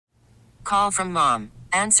Call from mom.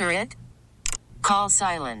 Answer it. Call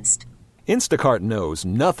silenced. Instacart knows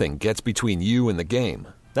nothing gets between you and the game.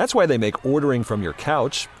 That's why they make ordering from your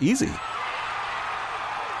couch easy.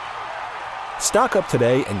 Stock up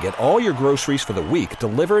today and get all your groceries for the week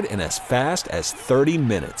delivered in as fast as 30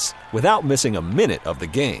 minutes without missing a minute of the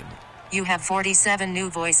game. You have 47 new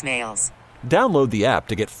voicemails. Download the app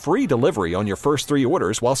to get free delivery on your first 3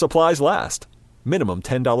 orders while supplies last. Minimum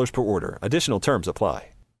 $10 per order. Additional terms apply.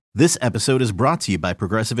 This episode is brought to you by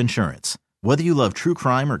Progressive Insurance. Whether you love true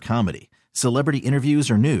crime or comedy, celebrity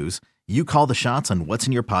interviews or news, you call the shots on what's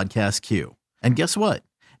in your podcast queue. And guess what?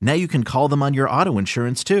 Now you can call them on your auto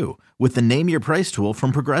insurance too with the Name Your Price tool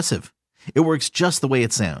from Progressive. It works just the way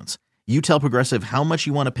it sounds. You tell Progressive how much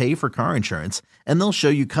you want to pay for car insurance, and they'll show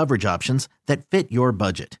you coverage options that fit your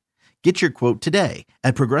budget. Get your quote today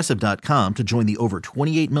at Progressive.com to join the over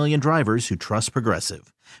 28 million drivers who trust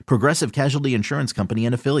Progressive. Progressive Casualty Insurance Company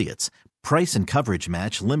and Affiliates. Price and coverage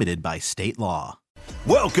match limited by state law.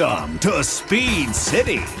 Welcome to Speed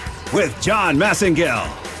City with John Massengale,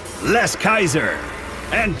 Les Kaiser,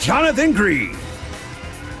 and Jonathan Green.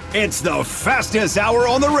 It's the fastest hour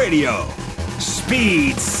on the radio.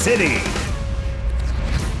 Speed City.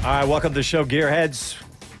 All right, welcome to the show, Gearheads.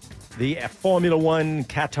 The Formula One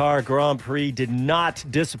Qatar Grand Prix did not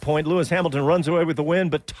disappoint. Lewis Hamilton runs away with the win,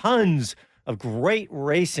 but tons of great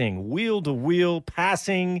racing, wheel-to-wheel,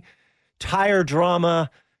 passing, tire drama,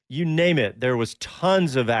 you name it. There was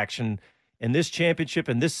tons of action, and this championship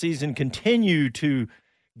and this season continue to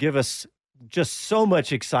give us just so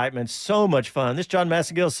much excitement, so much fun. This is John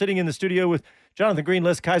Massengale sitting in the studio with Jonathan Green,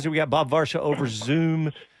 Les Kaiser. We got Bob Varsha over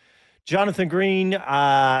Zoom. Jonathan Green,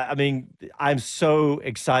 I'm so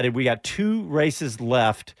excited. We got 2 races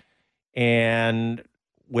left, and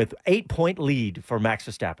with 8-point lead for Max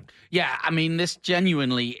Verstappen. Yeah, I mean, this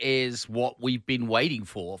genuinely is what we've been waiting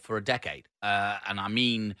for a decade. And I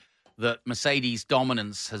mean that Mercedes'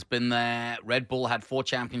 dominance has been there. Red Bull had 4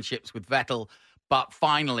 championships with Vettel. But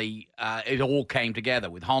finally, it all came together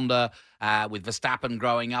with Honda, with Verstappen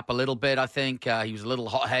growing up a little bit, I think. He was a little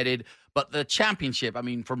hot-headed. But the championship, I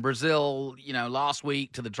mean, from Brazil, last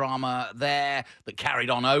week to the drama there that carried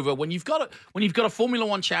on over. When you've got a Formula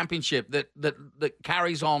One championship that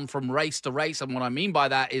carries on from race to race, and what I mean by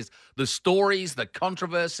that is the stories, the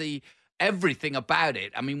controversy, everything about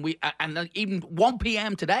it. I mean, even 1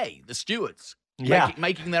 p.m. today, the stewards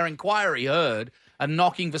making their inquiry heard and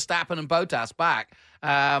knocking Verstappen and Bottas back.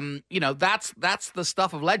 That's the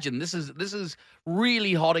stuff of legend. This is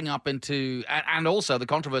really hotting up into, and also the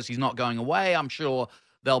controversy is not going away. I'm sure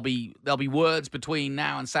there'll be words between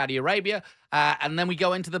now and Saudi Arabia, and then we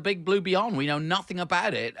go into the big blue beyond. We know nothing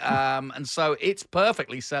about it, and so it's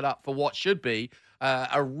perfectly set up for what should be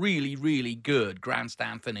a really, really good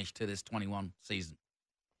grandstand finish to this 21 season.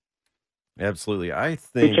 Absolutely, I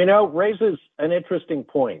think. But raises an interesting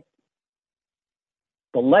point.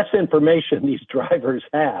 The less information these drivers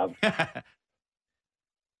have,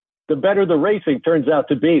 the better the racing turns out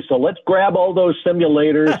to be. So let's grab all those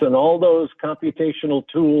simulators and all those computational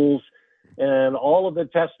tools and all of the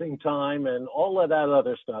testing time and all of that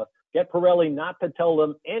other stuff. Get Pirelli not to tell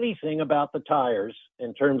them anything about the tires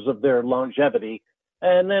in terms of their longevity,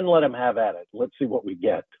 and then let them have at it. Let's see what we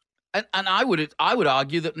get. And I would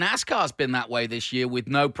argue that NASCAR's been that way this year with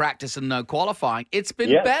no practice and no qualifying. It's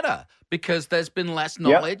been better because there's been less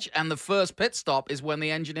knowledge, and the first pit stop is when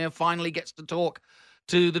the engineer finally gets to talk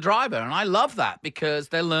to the driver. And I love that because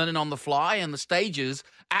they're learning on the fly, and the stages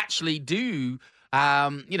actually do,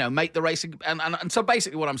 make the racing. And so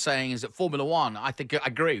basically what I'm saying is that Formula One, I think I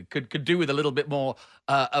agree, could do with a little bit more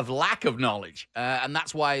of lack of knowledge. And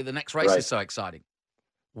that's why the next race is so exciting.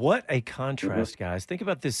 What a contrast, guys. Think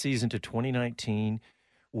about this season to 2019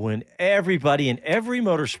 when everybody in every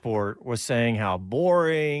motorsport was saying how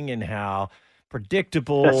boring and how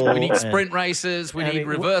predictable. We need sprint races. We need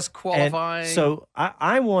reverse qualifying. So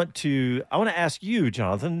I want to ask you,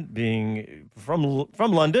 Jonathan, being from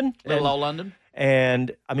London. Little old London.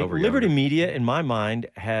 And, I mean, Liberty Media, in my mind,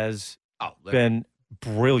 has been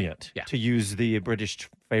brilliant, to use the British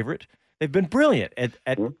favorite. They've been brilliant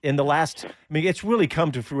in the last. I mean, it's really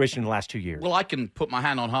come to fruition in the last 2 years. Well, I can put my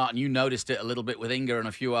hand on heart, and you noticed it a little bit with Inga and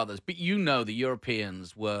a few others. But the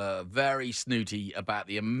Europeans were very snooty about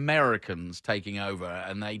the Americans taking over,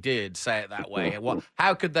 and they did say it that way.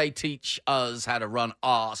 How could they teach us how to run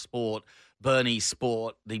our sport? Bernie's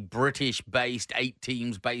sport, the British-based 8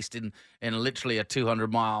 teams based in literally a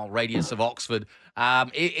 200-mile radius of Oxford.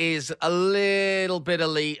 It is a little bit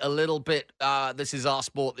elite, a little bit, this is our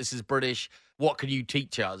sport, this is British. What can you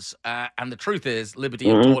teach us? And the truth is, Liberty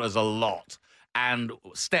have taught us a lot. and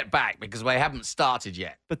step back because they haven't started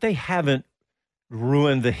yet. But they haven't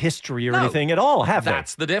ruined the history or No, anything at all, have they?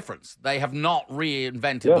 That's the difference. They have not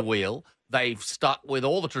reinvented the wheel. They've stuck with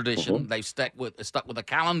all the tradition. They've stuck with a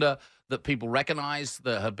calendar that people recognize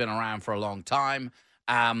that have been around for a long time.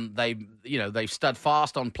 They've stood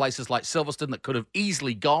fast on places like Silverstone that could have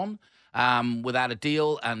easily gone without a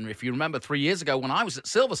deal. And if you remember 3 years ago when I was at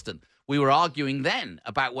Silverstone, we were arguing then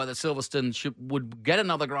about whether Silverstone would get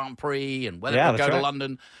another Grand Prix and whether it would go to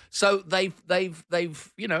London. So they've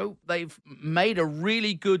made a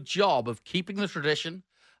really good job of keeping the tradition,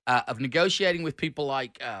 of negotiating with people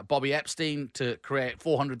like Bobby Epstein to create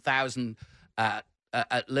 400,000 at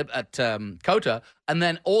COTA, and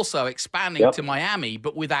then also expanding to Miami,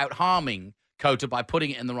 but without harming COTA by putting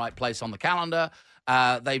it in the right place on the calendar.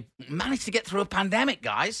 They managed to get through a pandemic,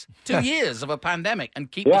 guys. 2 years of a pandemic and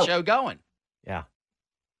keep the show going. Yeah.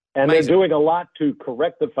 And Amazing. they're doing a lot to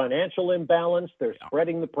correct the financial imbalance. They're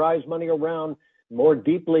spreading the prize money around more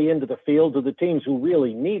deeply into the field of the teams who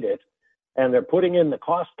really need it. And they're putting in the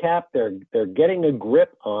cost cap. They're getting a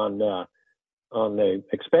grip on the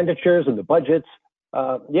expenditures and the budgets.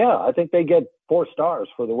 I think they get 4 stars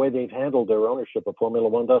for the way they've handled their ownership of Formula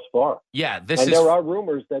One thus far. Yeah, there are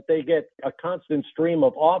rumors that they get a constant stream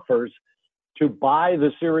of offers to buy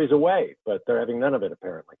the series away, but they're having none of it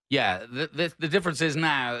apparently. Yeah, the difference is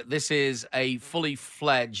now this is a fully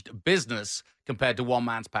fledged business compared to one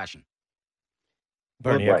man's passion.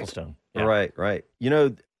 Bernie Ecclestone. Yeah. Right.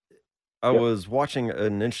 I was watching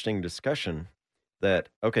an interesting discussion that,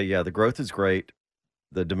 the growth is great.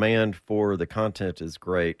 The demand for the content is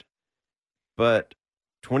great, but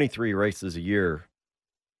 23 races a year,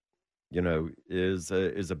 is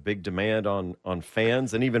a big demand on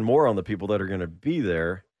fans and even more on the people that are going to be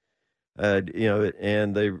there. And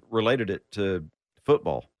they related it to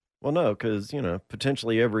football. Well, no, because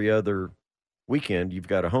potentially every other weekend you've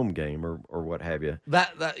got a home game or what have you.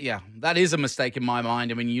 That is a mistake in my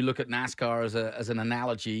mind. I mean, you look at NASCAR as an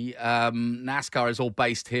analogy. NASCAR is all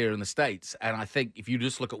based here in the States, and I think if you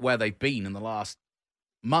just look at where they've been in the last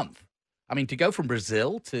month, I mean, to go from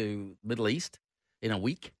Brazil to Middle East in a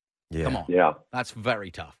week, come on, that's very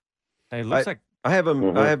tough. It looks like I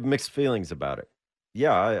have mixed feelings about it.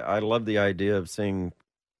 Yeah, I love the idea of seeing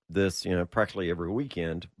this, practically every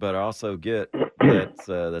weekend, but I also get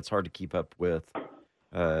that's hard to keep up with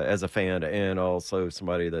as a fan and also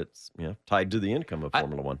somebody that's tied to the income of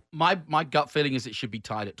Formula One. My gut feeling is it should be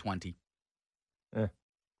tied at 20. Who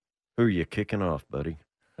are you kicking off, buddy?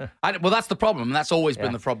 Well, that's the problem. That's always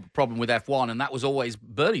been the problem with F1, and that was always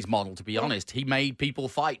Bernie's model, to be honest. He made people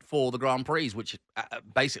fight for the Grand Prix, which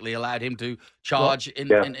basically allowed him to charge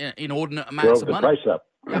inordinate amounts of money. Price up.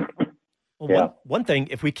 Well, one thing,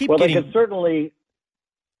 if we keep they getting... could certainly...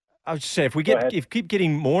 I would say if we keep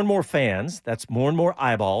getting more and more fans, that's more and more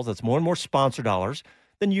eyeballs, that's more and more sponsor dollars,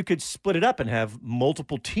 then you could split it up and have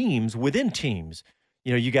multiple teams within teams.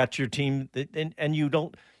 You got your team, and you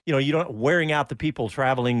don't... you're not wearing out the people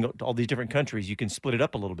traveling to all these different countries. You can split it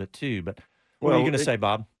up a little bit too. But what are you going to say,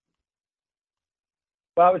 Bob?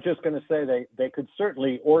 Well, I was just going to say they could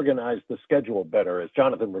certainly organize the schedule better, as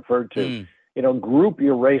Jonathan referred to. Group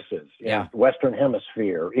your races in Western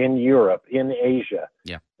Hemisphere, in Europe, in Asia,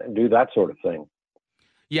 and do that sort of thing.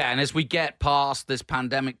 Yeah, and as we get past this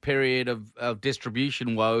pandemic period of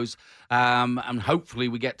distribution woes, and hopefully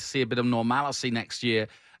we get to see a bit of normalcy next year,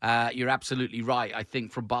 you're absolutely right. I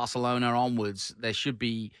think from Barcelona onwards, there should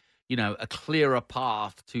be, a clearer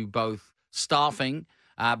path to both staffing,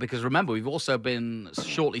 because remember, we've also been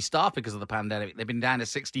shortly staffed because of the pandemic. They've been down to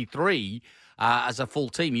 63 as a full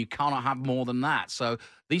team. You cannot have more than that. So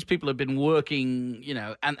these people have been working,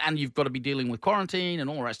 and you've got to be dealing with quarantine and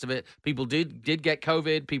all the rest of it. People did get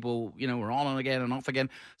COVID. People, were on and again and off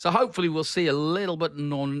again. So hopefully we'll see a little bit of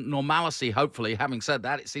normalcy, hopefully. Having said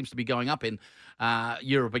that, it seems to be going up in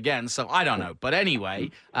Europe again. So I don't know. But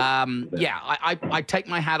anyway, I take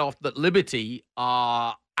my hat off that Liberty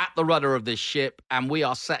are at the rudder of this ship, and we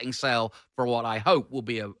are setting sail for what I hope will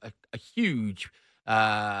be a huge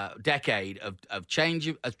decade of change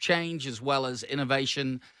as well as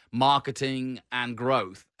innovation, marketing, and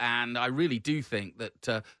growth. And I really do think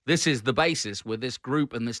that this is the basis with this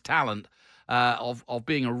group and this talent of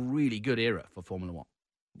being a really good era for Formula One.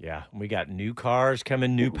 Yeah, we got new cars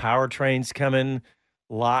coming, new powertrains coming,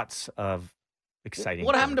 lots of exciting.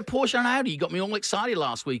 What happened to Porsche and Audi? You got me all excited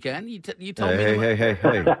last weekend. You told me. Hey.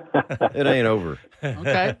 It ain't over.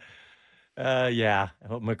 Okay.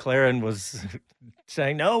 McLaren was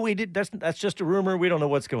saying, no, we did. That's just a rumor. We don't know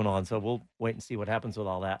what's going on. So we'll wait and see what happens with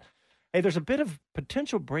all that. Hey, there's a bit of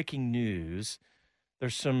potential breaking news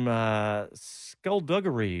there's some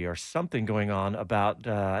skullduggery or something going on about,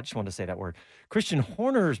 I just wanted to say that word, Christian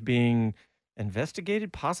Horner's being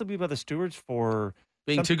investigated possibly by the stewards for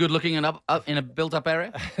being too good looking and up in a built-up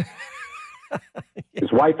area.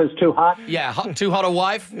 His wife is too hot. Yeah, too hot a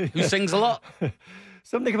wife who sings a lot.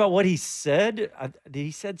 Something about what he said.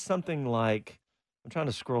 He said something like, I'm trying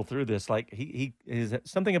to scroll through this, like he is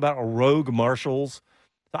something about a rogue marshals.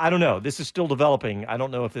 I don't know. This is still developing. I don't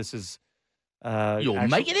know if this is. You're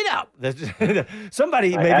making it up.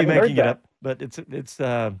 Somebody may be making it up, but it's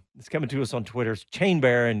coming to us on Twitter. Chain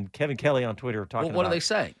Bear and Kevin Kelly on Twitter are talking about. What are they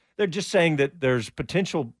saying? They're just saying that there's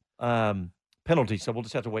potential penalties, so we'll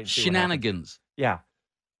just have to wait and see. Shenanigans. Yeah.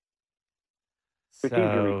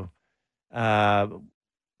 So,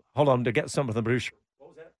 hold on to get some of the producer. What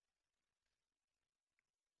was that?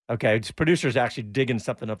 Okay, producer's actually digging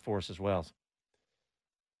something up for us as well.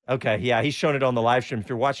 Okay, yeah, he's showing it on the live stream. If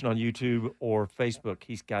you're watching on YouTube or Facebook,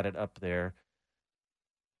 he's got it up there.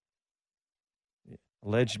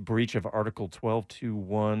 Alleged breach of Article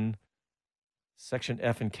 12.2.1, Section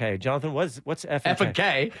F and K. Jonathan, what's F and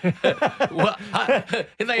K? Well,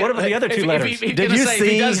 what about the other two letters? Did you see? If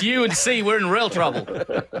he does U and C, we're in real trouble.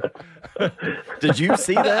 Did you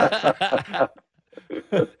see that?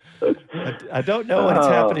 I don't know what's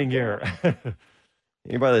happening here.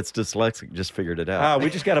 Anybody that's dyslexic just figured it out. We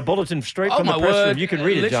just got a bulletin straight from the press room. You can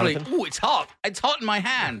read it, Jonathan. Oh, it's hot. It's hot in my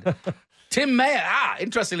hand. Tim Mayer.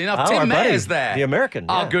 Interestingly enough, Tim Mayer's there. The American.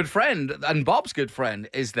 Our good friend and Bob's good friend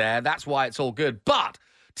is there. That's why it's all good. But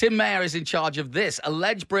Tim Mayer is in charge of this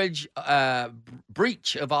alleged breach of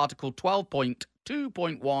Article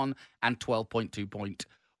 12.2.1 and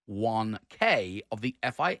 12.2.1K of the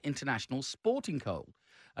FI International Sporting Code.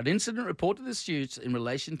 An incident reported to the stewards in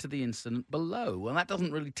relation to the incident below. Well, that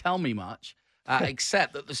doesn't really tell me much,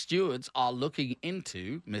 except that the stewards are looking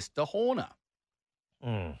into Mr. Horner.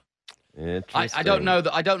 I don't know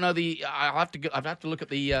that. I don't know the. I have to look at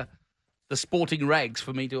the sporting regs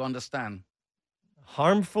for me to understand.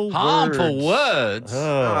 Harmful words.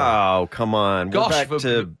 Oh, come on. Gosh, we're back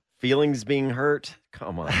to feelings being hurt.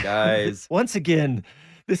 Come on, guys. Once again.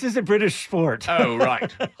 This is a British sport. Oh,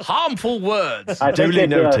 right. Harmful words. Duly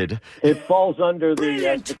noted. It falls under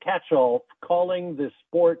the catch-all, calling the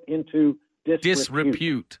sport into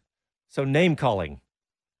disrepute. So name calling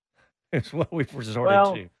is what we've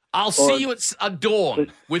resorted to. I'll see you at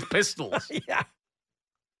dawn with pistols. Yeah.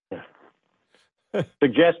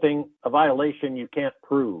 Suggesting a violation you can't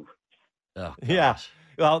prove. Oh, yeah.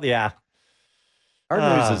 Well, yeah. Our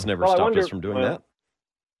news has never stopped us from doing that.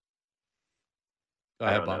 Go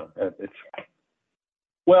ahead, Bob.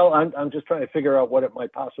 I'm just trying to figure out what it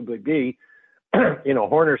might possibly be.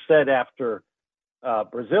 Horner said after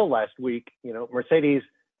Brazil last week, Mercedes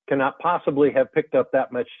cannot possibly have picked up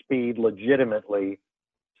that much speed legitimately.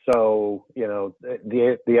 So, the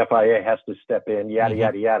FIA has to step in, yada,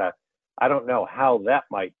 yada, yada. I don't know how that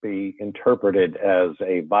might be interpreted as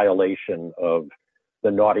a violation of the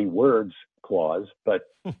naughty words clause, but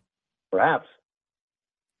perhaps.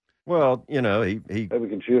 Well, he maybe we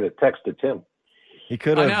can shoot a text to Tim. He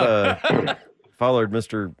could have followed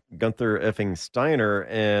Mr. Gunther effing Steiner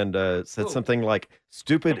and said something like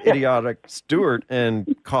 "stupid, idiotic Stewart"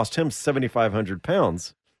 and cost him 7,500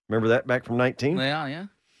 pounds. Remember that back from 19? Yeah.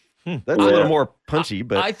 That's a little more punchy,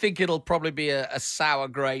 but I think it'll probably be a sour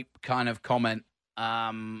grape kind of comment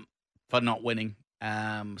for not winning,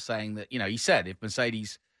 saying that he said if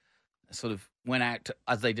Mercedes sort of went out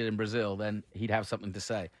as they did in Brazil, then he'd have something to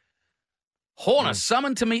say. Horner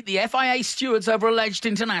summoned to meet the FIA stewards over alleged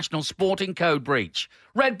international sporting code breach.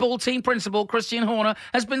 Red Bull team principal Christian Horner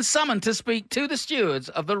has been summoned to speak to the stewards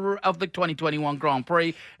of the 2021 Grand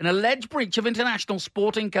Prix in alleged breach of international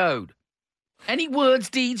sporting code. Any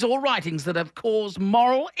words, deeds, or writings that have caused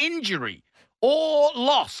moral injury or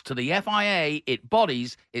loss to the FIA, its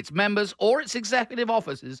bodies, its members, or its executive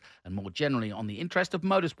officers, and more generally on the interest of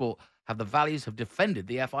motorsport, have the values have defended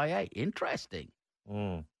the FIA. Interesting.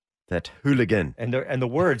 That hooligan. And the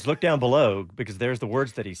words, look down below, because there's the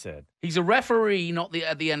words that he said. He's a referee, not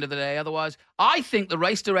at the end of the day. Otherwise, I think the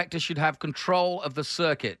race director should have control of the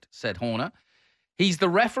circuit, said Horner. He's the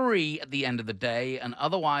referee at the end of the day, and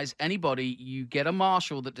otherwise, you get a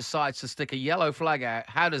marshal that decides to stick a yellow flag out.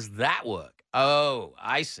 How does that work? Oh,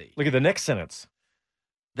 I see. Look at the next sentence.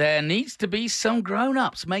 There needs to be some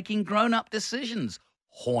grown-ups making grown-up decisions,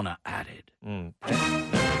 Horner added.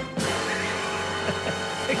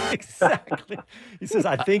 Exactly. He says,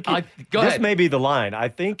 I think this may be the line. I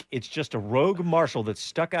think it's just a rogue marshal that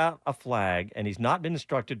stuck out a flag, and he's not been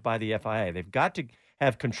instructed by the FIA. They've got to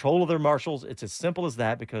have control of their marshals. It's as simple as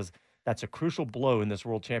that, because That's a crucial blow in this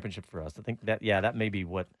World Championship for us. I think that may be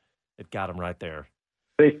what it got him right there.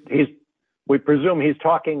 We presume he's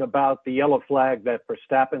talking about the yellow flag that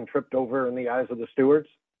Verstappen tripped over in the eyes of the stewards.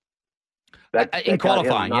 In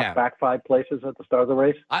qualifying, knocked back 5 places at the start of the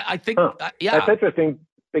race. I think, yeah. That's interesting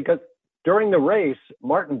because during the race,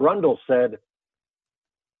 Martin Brundle said,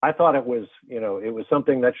 I thought it was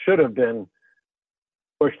something that should have been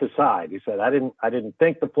pushed aside. He said, I didn't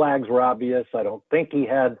think the flags were obvious. I don't think he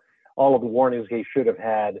had all of the warnings he should have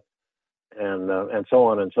had, and so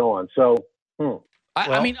on and so on. So,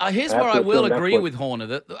 here's where I will agree with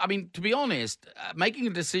Horner. To be honest, making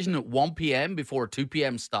a decision at 1 p.m. before a 2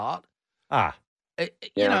 p.m. start, how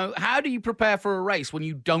do you prepare for a race when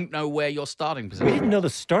you don't know where your starting position is? We didn't know the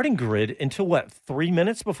starting grid until, 3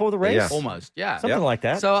 minutes before the race? Yeah. Almost, yeah. Something like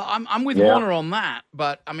that. So I'm with Horner on that,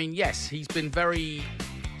 but, yes, he's been very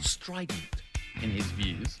strident in his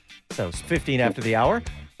views. So it's 15 after the hour.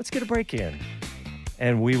 Let's get a break in,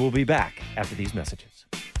 and we will be back after these messages.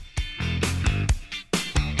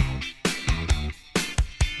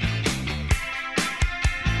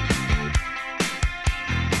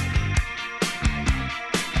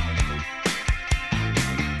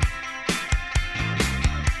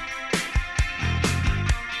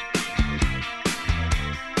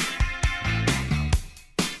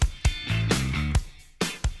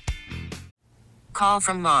 Call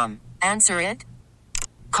from mom. Answer it.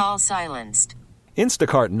 Call silenced.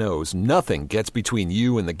 Instacart knows nothing gets between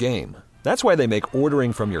you and the game. That's why they make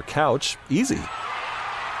ordering from your couch easy.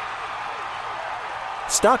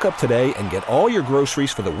 Stock up today and get all your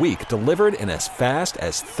groceries for the week delivered in as fast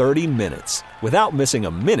as 30 minutes without missing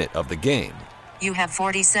a minute of the game. You have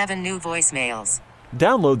 47 new voicemails.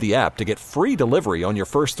 Download the app to get free delivery on your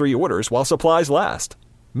first 3 orders while supplies last.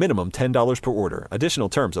 Minimum $10 per order. Additional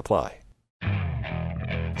terms apply.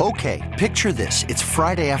 Okay, picture this. It's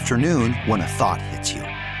Friday afternoon when a thought hits you.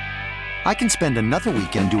 I can spend another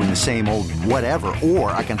weekend doing the same old whatever,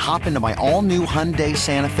 or I can hop into my all-new Hyundai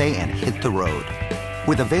Santa Fe and hit the road.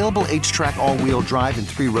 With available H-Track all-wheel drive and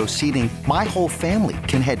 3-row seating, my whole family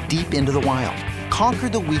can head deep into the wild. Conquer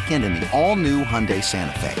the weekend in the all-new Hyundai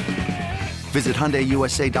Santa Fe. Visit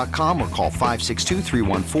HyundaiUSA.com or call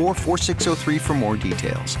 562-314-4603 for more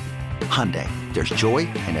details. Hyundai, there's joy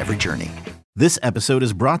in every journey. This episode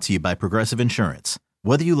is brought to you by Progressive Insurance.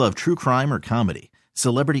 Whether you love true crime or comedy,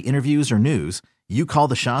 celebrity interviews or news, you call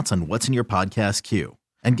the shots on what's in your podcast queue.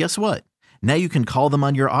 And guess what? Now you can call them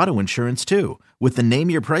on your auto insurance too with the Name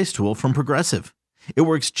Your Price tool from Progressive. It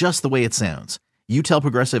works just the way it sounds. You tell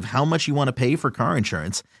Progressive how much you want to pay for car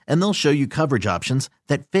insurance, and they'll show you coverage options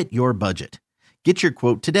that fit your budget. Get your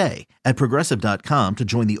quote today at Progressive.com to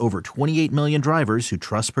join the over 28 million drivers who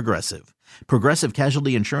trust Progressive. Progressive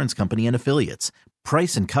Casualty Insurance Company and Affiliates.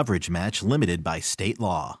 Price and coverage match limited by state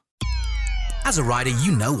law. As a rider,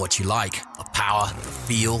 you know what you like. The power, the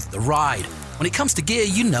feel, the ride. When it comes to gear,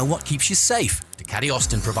 you know what keeps you safe. Ducati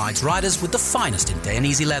Austin provides riders with the finest in Day and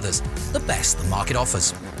Easy leathers, the best the market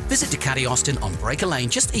offers. Visit Ducati Austin on Breaker Lane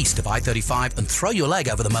just east of I-35 and throw your leg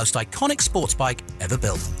over the most iconic sports bike ever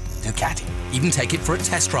built. Ducati. Even take it for a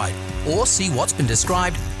test ride or see what's been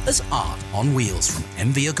described as art on wheels from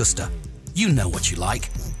MV Agusta. You know what you like.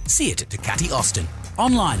 See it at Ducati Austin.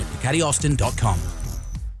 Online at DucatiAustin.com.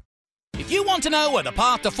 If you want to know where the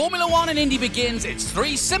path to Formula One and Indy begins, it's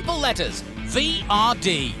 3 simple letters.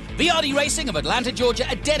 VRD. VRD Racing of Atlanta, Georgia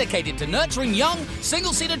are dedicated to nurturing young,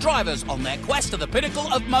 single-seater drivers on their quest to the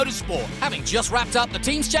pinnacle of motorsport. Having just wrapped up the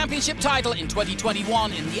Teams Championship title in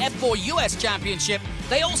 2021 in the F4 US Championship,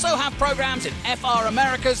 they also have programs in FR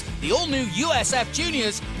Americas, the all-new USF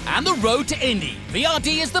Juniors, and the Road to Indy.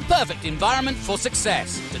 VRD is the perfect environment for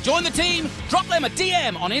success. To join the team, drop them a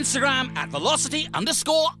DM on Instagram at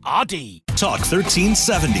velocity_RD. Talk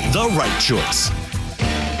 1370, the right choice.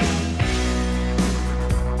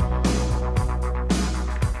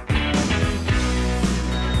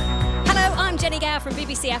 Jenny Gow from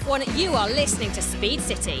BBC F1. You are listening to Speed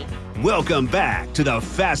City. Welcome back to the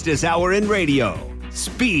fastest hour in radio,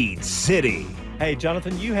 Speed City. Hey,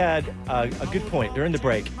 Jonathan, you had a good point during the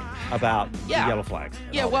break about the yellow flags.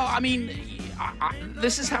 Yeah, well, I mean,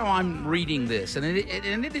 this is how I'm reading this, and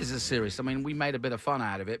it is a serious. I mean, we made a bit of fun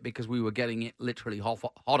out of it because we were getting it literally hot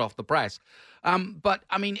off the press. But,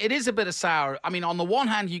 I mean, it is a bit of sour. I mean, on the one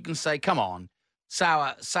hand, you can say, come on,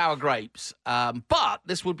 sour grapes. But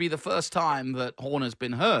this would be the first time that Horner's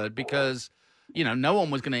been heard because, you know, no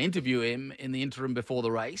one was going to interview him in the interim before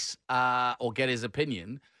the race or get his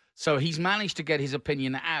opinion. So he's managed to get his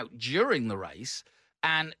opinion out during the race.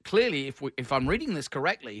 And clearly, if I'm reading this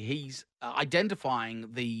correctly, he's identifying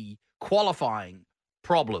the qualifying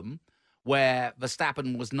problem where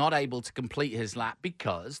Verstappen was not able to complete his lap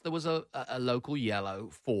because there was a local yellow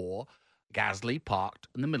for Gasly parked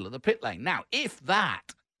in the middle of the pit lane. Now, if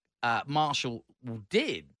that Marshall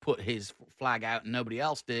did put his flag out and nobody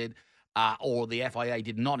else did, or the FIA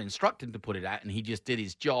did not instruct him to put it out, and he just did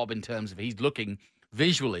his job in terms of he's looking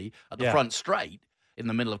visually at the front straight in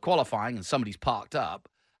the middle of qualifying and somebody's parked up,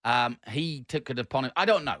 he took it upon it. I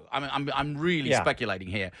don't know. I'm really speculating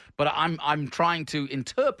here, but I'm trying to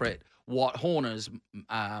interpret what Horner's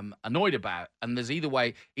annoyed about. And there's either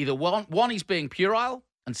one he's being puerile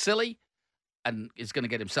and silly and is going to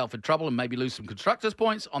get himself in trouble and maybe lose some constructors'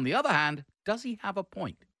 points. On the other hand, does he have a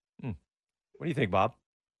point? What do you think, Bob?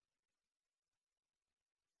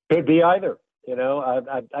 Could be either. You know,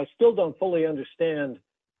 I still don't fully understand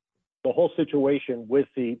the whole situation with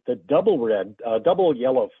the double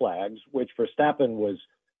yellow flags, which Verstappen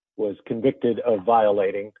was convicted of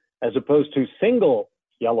violating, as opposed to single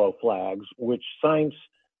yellow flags, which Sainz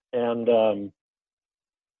and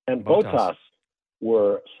Bottas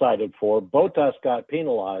were cited for. Bottas got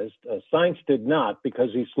penalized. Sainz did not because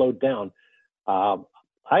he slowed down. I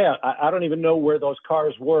don't even know where those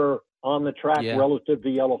cars were on the track relative to the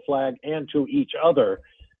yellow flag and to each other.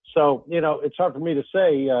 So, you know, it's hard for me to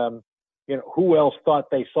say, you know, who else thought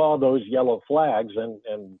they saw those yellow flags and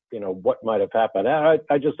you know, what might have happened. I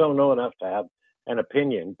just don't know enough to have an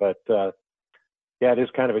opinion, but yeah, it is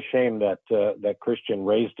kind of a shame that Christian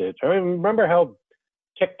raised it. I mean, remember how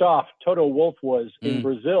ticked off Toto Wolff was in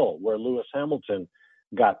Brazil, where Lewis Hamilton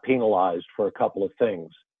got penalized for a couple of things.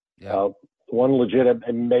 Yeah. One legitimate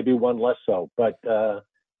and maybe one less so, but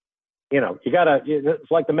you know,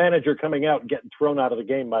 it's like the manager coming out and getting thrown out of the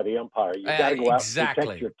game by the umpire. You got to go out and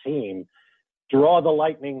protect your team, draw the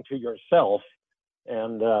lightning to yourself,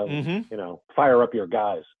 and, you know, fire up your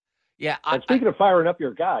guys. Yeah. And speaking of firing up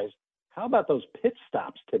your guys, how about those pit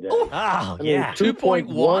stops today? Oh, yeah.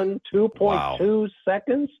 2.1, 2.2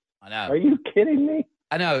 seconds? I know. Are you kidding me?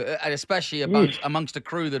 I know, and especially amongst a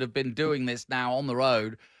crew that have been doing this now on the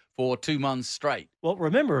road for 2 months straight. Well,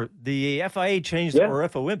 remember, the FIA changed, or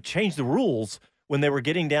FOM changed the rules when they were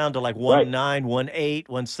getting down to like 1.9, 1.8,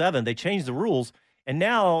 1.7. They changed the rules, and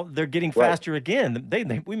now they're getting faster again.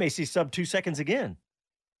 We may see sub 2 seconds again.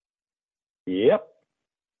 Yep.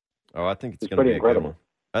 Oh, I think it's going to be incredible.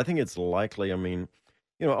 I think it's likely. I mean,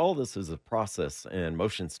 you know, all this is a process and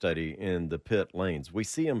motion study in the pit lanes. We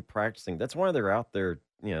see them practicing. That's why they're out there,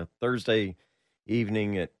 you know, Thursday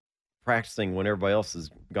evening at practicing when everybody else has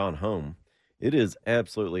gone home. It is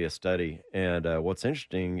absolutely a study. And what's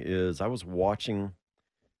interesting is I was watching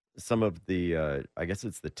some of the, I guess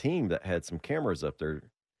it's the team that had some cameras up there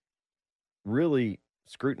really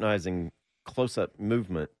scrutinizing close-up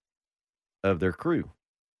movement of their crew.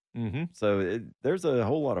 Mm-hmm. So there's a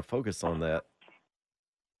whole lot of focus on that.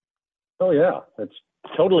 Oh, yeah. It's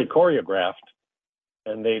totally choreographed.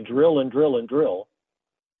 And they drill and drill and drill.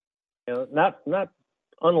 You know, not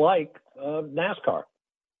unlike NASCAR,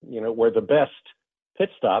 you know, where the best pit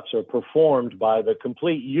stops are performed by the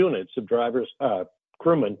complete units of drivers,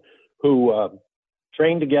 crewmen who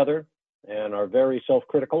train together and are very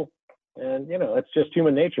self-critical. And, you know, it's just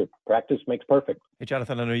human nature. Practice makes perfect. Hey,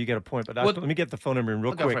 Jonathan, I know you got a point, but let me get the phone number in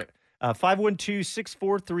real quick.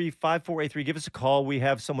 512-643-5483. Give us a call. We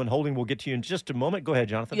have someone holding. We'll get to you in just a moment. Go ahead,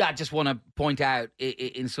 Jonathan. Yeah, I just want to point out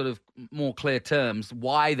in sort of more clear terms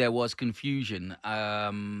why there was confusion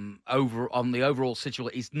over on the overall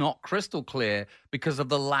situation. It's not crystal clear because of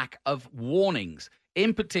the lack of warnings.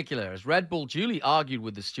 In particular, as Red Bull duly argued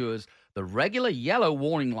with the stewards, the regular yellow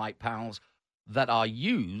warning light panels that are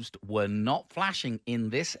used were not flashing in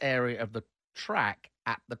this area of the track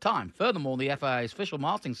at the time. Furthermore, the FIA's official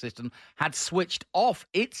marking system had switched off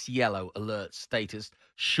its yellow alert status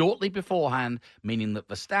shortly beforehand, meaning that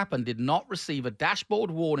Verstappen did not receive a dashboard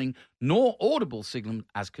warning nor audible signal,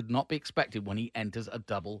 as could not be expected when he enters a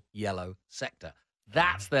double yellow sector.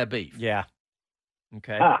 That's their beef. Yeah.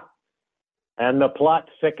 Okay. And the plot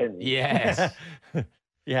thickens. Yes.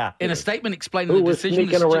 Yeah. In a statement explaining the the decision,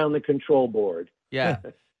 sneaking around the control board. Yeah.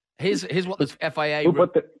 Here's what the FIA.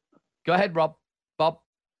 Go ahead, Bob.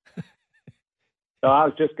 So I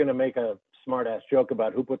was just going to make a smart-ass joke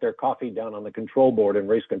about who put their coffee down on the control board in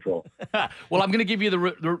race control. Well, I'm going to give you the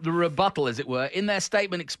rebuttal, as it were. In their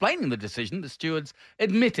statement explaining the decision, the stewards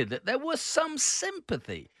admitted that there was some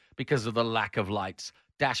sympathy because of the lack of lights,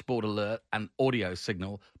 dashboard alert, and audio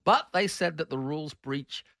signal, but they said that the rules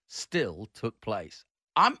breach still took place.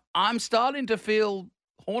 I'm starting to feel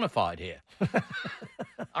hornified here.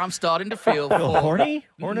 I'm starting to feel horny?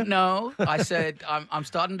 No, I said I'm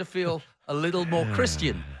starting to feel a little more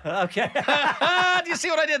Christian. Okay. Do you see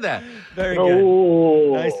what I did there? Very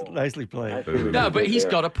Oh. good. Nicely played. No, but he's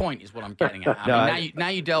got a point, is what I'm getting at. I mean, now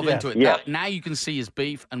you delve into it. Yes. Now you can see his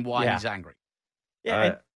beef and why he's angry.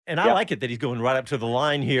 Yeah, and I like it that he's going right up to the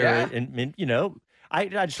line here. Yeah. And you know, I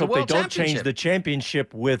just hope they world don't change championship. the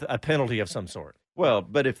championship with a penalty of some sort. Well,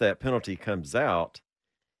 but if that penalty comes out,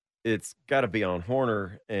 it's got to be on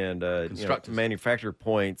Horner and manufacturer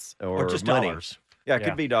points or just money. dollars. Yeah, it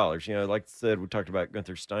could be dollars. You know, like I said, we talked about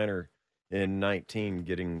Gunther Steiner in 19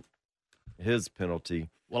 getting his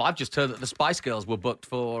penalty. Well, I've just heard that the Spice Girls were booked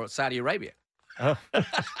for Saudi Arabia. Oh.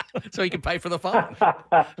 So he can pay for the phone.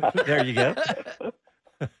 There you go.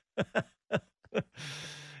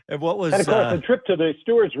 And what was? And of course, the trip to the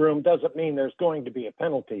steward's room doesn't mean there's going to be a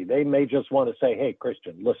penalty. They may just want to say, "Hey,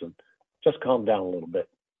 Christian, listen, just calm down a little bit."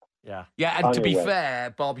 Yeah. Yeah, and On to be your way.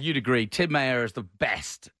 fair, Bob, you'd agree, Tim Mayer is the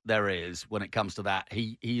best there is when it comes to that.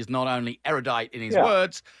 He is not only erudite in his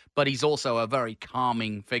words, but he's also a very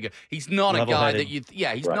calming figure. He's not a guy that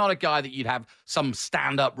he's not a guy that you'd have some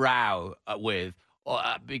stand-up row with,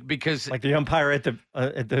 because like the umpire at the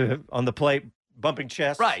on the plate bumping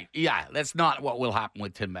chest. Right? Yeah, that's not what will happen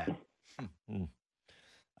with Tim Mayer.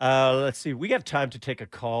 Let's see. We got time to take a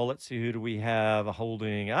call. Let's see. Who do we have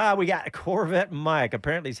holding? We got Corvette Mike.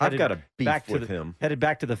 Apparently, he's headed I've got a beef back with to him. Headed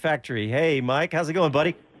back to the factory. Hey, Mike. How's it going,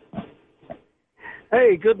 buddy?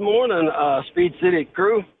 Hey, good morning, Speed City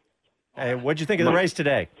crew. Hey, what'd you think of the race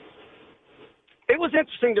today? It was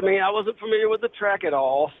interesting to me. I wasn't familiar with the track at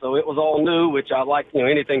all, so it was all new, which I like.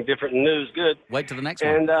 Anything different and new is good. Wait till the next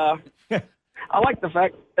one. And I like the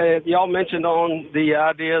fact that y'all mentioned on the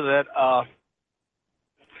idea that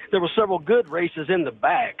there were several good races in the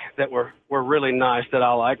back that were really nice that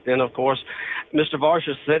I liked. And, of course, Mr.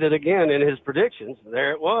 Varsha said it again in his predictions.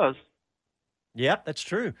 There it was. Yep, that's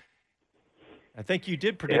true. I think you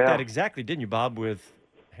did predict that exactly, didn't you, Bob, with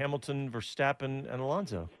Hamilton, Verstappen, and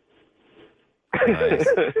Alonso? Nice.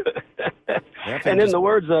 And in the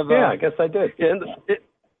words of... I guess I did. He's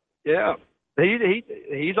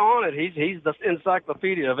on it. He's the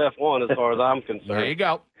encyclopedia of F1 as far as I'm concerned. There you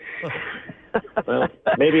go. Well,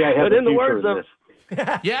 maybe I have But the in the future words in of... this.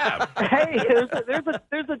 Yeah. Hey,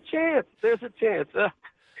 there's a chance. There's a chance.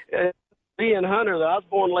 Being Hunter, I was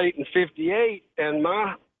born late in '58, and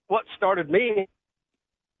what started me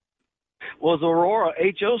was Aurora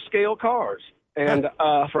HO scale cars, and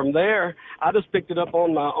from there I just picked it up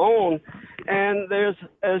on my own. And there's,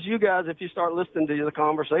 as you guys, if you start listening to the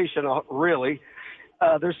conversation,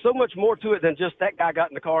 there's so much more to it than just that guy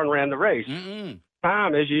got in the car and ran the race.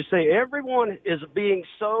 Time, as you say, everyone is being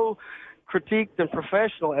so critiqued and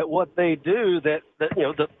professional at what they do that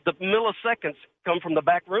the milliseconds come from the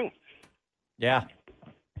back room. Yeah.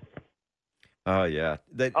 Oh, yeah.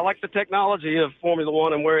 I like the technology of Formula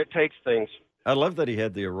One and where it takes things. I love that he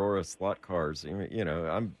had the Aurora slot cars.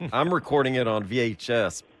 I'm recording it on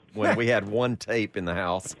VHS when we had one tape in the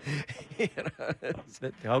house.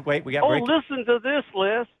 Oh, wait, we got break. Listen to this,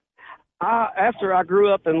 Les. After I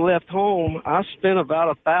grew up and left home, I spent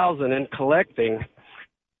about $1,000 in collecting.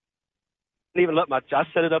 Didn't even I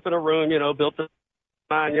set it up in a room, built the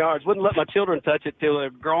 9 yards. Wouldn't let my children touch it till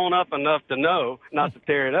they're grown up enough to know not to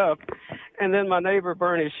tear it up. And then my neighbor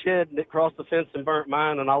burned his shed and it crossed the fence and burnt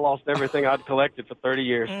mine, and I lost everything I'd collected for 30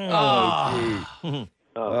 years.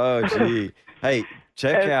 Oh, gee. Hey,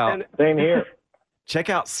 check out. Same here.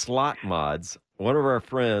 Check out Slot Mods. One of our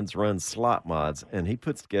friends runs Slot Mods, and he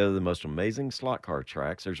puts together the most amazing slot car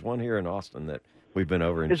tracks. There's one here in Austin that we've been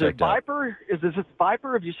over and checked out. Is this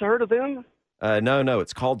Viper? Have you heard of them? No.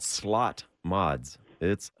 It's called Slot Mods.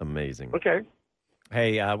 It's amazing. Okay.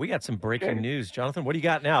 Hey, we got some breaking news, Jonathan. What do you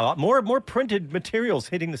got now? More printed materials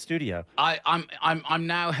hitting the studio. I'm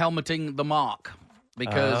now helmeting the mark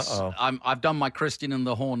because I've done my Christian and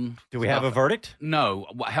the Horn. Do we have a verdict? No.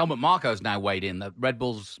 Helmut Marko's now weighed in, the Red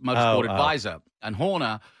Bull's motorsport advisor, and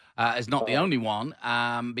Horner is not the only one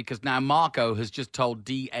because now Marko has just told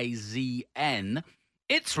DAZN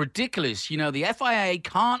it's ridiculous. The FIA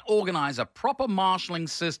can't organize a proper marshalling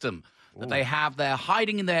system. That they have, they're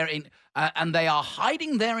hiding in their and they are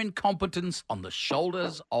hiding their incompetence on the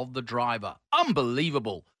shoulders of the driver.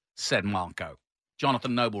 Unbelievable, said Marko.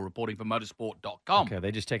 Jonathan Noble reporting for motorsport.com. Okay,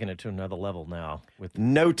 they're just taking it to another level now. With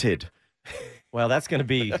Noted. Well, that's going to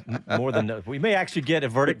be more than we may actually get a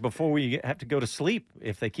verdict before we have to go to sleep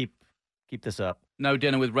if they keep this up. No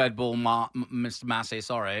dinner with Red Bull, Mr. Massey.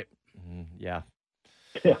 Sorry. Yeah.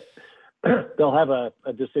 They'll have a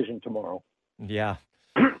decision tomorrow. Yeah.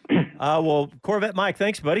 Well, Corvette Mike,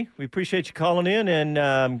 thanks, buddy. We appreciate you calling in, and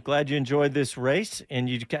I'm glad you enjoyed this race. And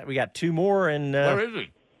we got two more. And where is he?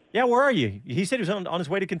 Yeah, where are you? He said he was on his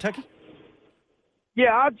way to Kentucky.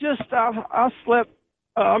 Yeah, I slept.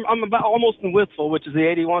 I'm about almost in Withville, which is the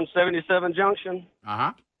 8177 junction,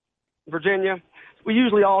 Virginia. We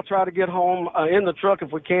usually all try to get home in the truck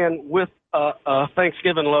if we can with a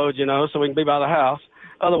Thanksgiving load, so we can be by the house.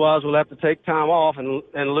 Otherwise, we'll have to take time off and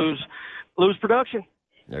lose production.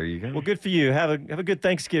 There you go. Well, good for you. Have a good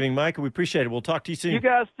Thanksgiving, Mike. We appreciate it. We'll talk to you soon. You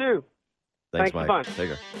guys too. Thanks Mike. Mike. Take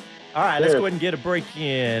care. All right, let's go ahead and get a break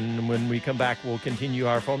in. When we come back, we'll continue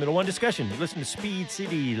our Formula One discussion. You listen to Speed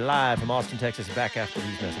City live from Austin, Texas. Back after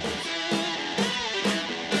these messages.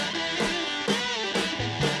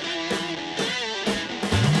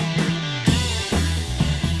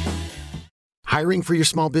 Hiring for your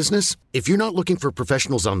small business? If you're not looking for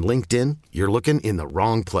professionals on LinkedIn, you're looking in the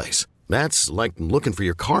wrong place. That's like looking for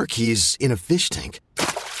your car keys in a fish tank.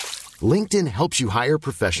 LinkedIn helps you hire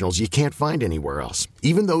professionals you can't find anywhere else,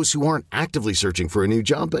 even those who aren't actively searching for a new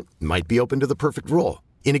job but might be open to the perfect role.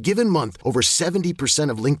 In a given month, over 70%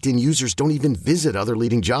 of LinkedIn users don't even visit other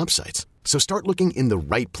leading job sites. So start looking in the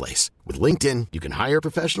right place. With LinkedIn, you can hire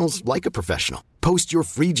professionals like a professional. Post your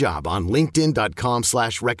free job on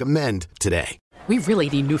linkedin.com/recommend today. We really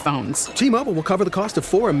need new phones. T-Mobile will cover the cost of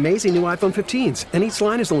 4 amazing new iPhone 15s, and each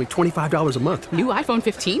line is only $25 a month. New iPhone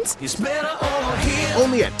 15s? It's better over here.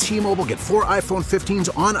 Only at T-Mobile, get 4 iPhone 15s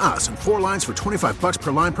on us and 4 lines for $25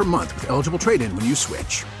 per line per month with eligible trade-in when you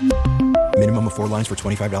switch. Minimum of 4 lines for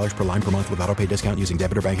 $25 per line per month with autopay discount using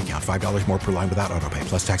debit or bank account. $5 more per line without autopay,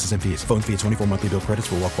 plus taxes and fees. Phone fee at 24 monthly bill credits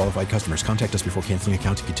for well-qualified customers. Contact us before canceling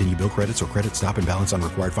account to continue bill credits or credit stop and balance on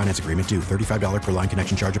required finance agreement due. $35 per line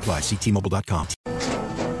connection charge applies. See T-Mobile.com.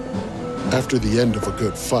 After the end of a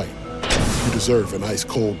good fight, you deserve an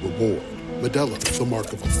ice-cold reward. Modelo, the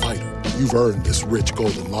mark of a fighter. You've earned this rich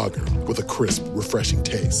golden lager with a crisp, refreshing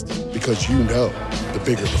taste. Because you know, the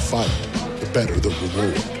bigger the fight, the better the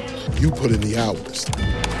reward. You put in the hours,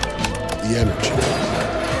 the energy,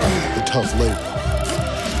 the tough labor.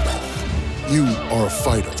 You are a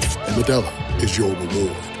fighter, and Modelo is your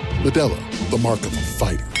reward. Modelo, the mark of a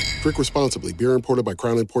fighter. Drink responsibly. Beer imported by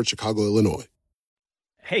Crown Imports, Chicago, Illinois.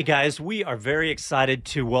 Hey guys, we are very excited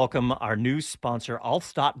to welcome our new sponsor,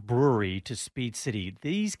 Altstadt Brewery, to Speed City.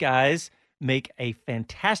 These guys make a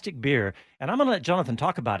fantastic beer, and I'm going to let Jonathan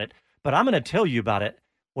talk about it, but I'm going to tell you about it.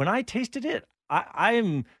 When I tasted it, I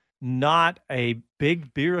am not a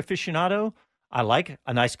big beer aficionado. I like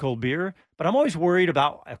a nice cold beer, but I'm always worried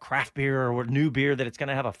about a craft beer or a new beer that it's going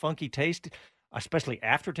to have a funky taste, especially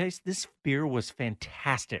aftertaste. This beer was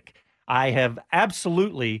fantastic. I have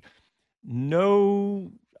absolutely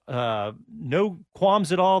no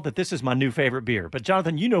qualms at all that this is my new favorite beer. But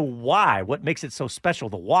Jonathan, you know why? What makes it so special?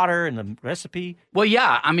 The water and the recipe? Well,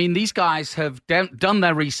 yeah. I mean, these guys have done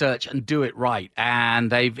their research and do it right.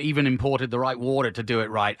 And they've even imported the right water to do it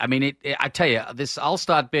right. I mean, I tell you, this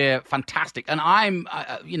Altstadt beer, fantastic. And I'm,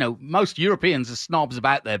 most Europeans are snobs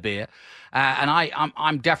about their beer. And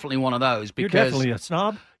I'm definitely one of those. Because You're definitely a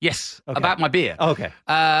snob? Yes, okay. About my beer. Okay.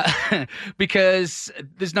 Because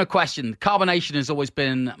there's no question, carbonation has always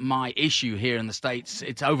been my issue here in the States.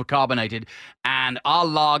 It's overcarbonated. And our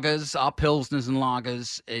lagers, our pilsners and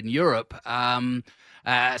lagers in Europe,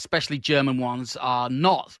 especially German ones, are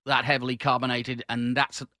not that heavily carbonated. And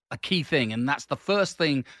that's a key thing. And that's the first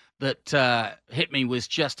thing that hit me was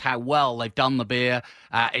just how well they've done the beer.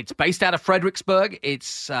 It's based out of Fredericksburg.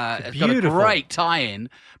 It's got a great tie-in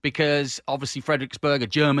because obviously Fredericksburg, a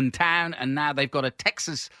German town, and now they've got a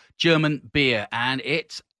Texas German beer, and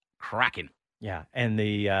it's cracking. Yeah, and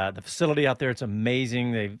the facility out there, it's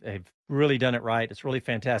amazing. They've really done it right. It's really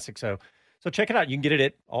fantastic. So check it out. You can get it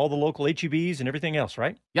at all the local HEBs and everything else,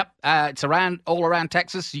 right? Yep, it's all around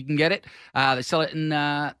Texas. You can get it. They sell it in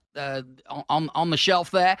on the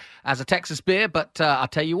shelf there as a Texas beer, but I'll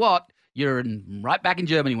tell you what, you're right back in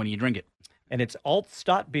Germany when you drink it. And it's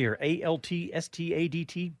Altstadt Beer,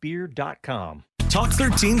 ALTSTADT beer.com. Talk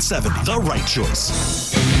 1370, the right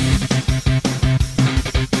choice.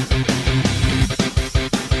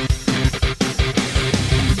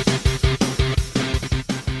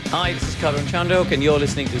 Hi, this is Karan Chandok, and you're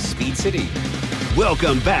listening to Speed City.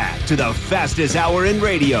 Welcome back to the fastest hour in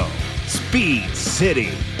radio, Speed City.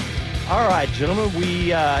 All right, gentlemen,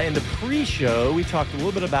 we in the pre-show, we talked a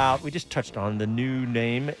little bit about, we just touched on the new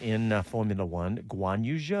name in Formula One, Guan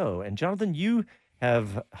Yu Zhou. And Jonathan, you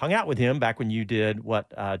have hung out with him back when you did,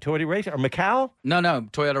 Toyota Racing, or Macau? No,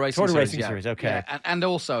 Toyota Racing Series. Toyota Racing Series, okay. Yeah, and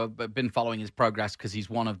also been following his progress because he's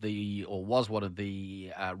was one of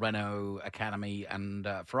the Renault Academy and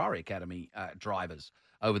Ferrari Academy drivers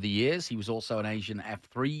over the years. He was also an Asian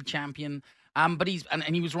F3 champion. But he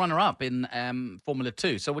was runner-up in Formula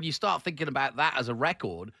 2. So when you start thinking about that as a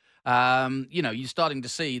record, you're starting to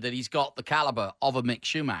see that he's got the caliber of a Mick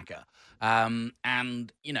Schumacher. The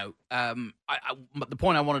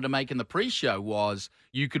point I wanted to make in the pre-show was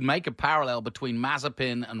you could make a parallel between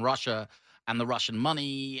Mazepin and Russia and the Russian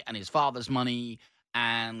money and his father's money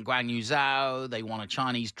and Guan Yu Zhao. They want a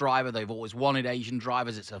Chinese driver. They've always wanted Asian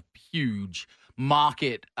drivers. It's a huge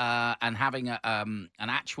market, and having an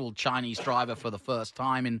actual Chinese driver for the first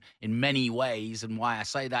time in many ways. And why I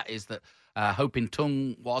say that is that Ho Pin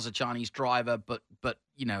Tung was a Chinese driver, but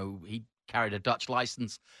he carried a Dutch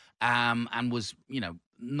license and was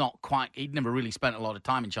not quite. He'd never really spent a lot of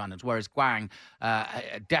time in China, whereas Guang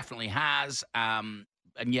definitely has.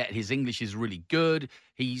 And yet his English is really good.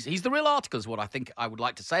 He's the real article, is what I think I would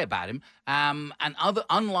like to say about him.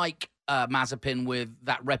 Unlike Mazepin with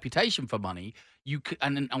that reputation for money,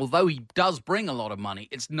 and although he does bring a lot of money,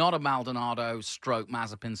 it's not a Maldonado stroke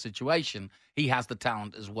Mazepin situation. He has the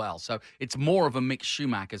talent as well. So it's more of a Mick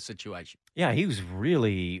Schumacher situation. Yeah, he was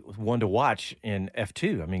really one to watch in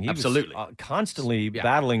F2. I mean, he absolutely was constantly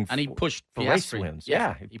battling and he pushed for race wins.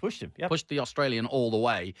 Yeah, he pushed him. Yep. Pushed the Australian all the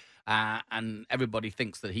way, and everybody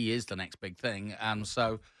thinks that he is the next big thing. And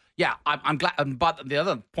so, yeah, I'm glad. But the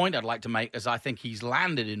other point I'd like to make is I think he's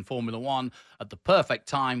landed in Formula One at the perfect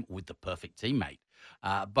time with the perfect teammate.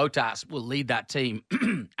 Bottas will lead that team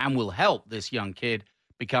and will help this young kid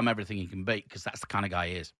become everything he can be, because that's the kind of guy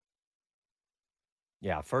he is.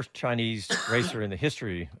 Yeah, first Chinese racer in the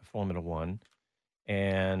history of Formula One,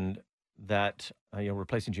 and that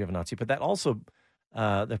replacing Giovinazzi. But that also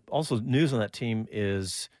news on that team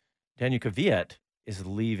is Daniel Kvyat is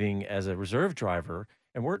leaving as a reserve driver.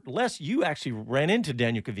 And Les, you actually ran into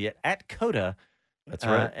Daniel Kvyat at COTA. That's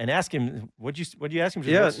right. And asked him, what'd you ask him?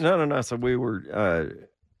 Yeah, no. So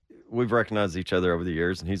we've recognized each other over the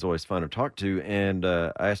years, and he's always fun to talk to. And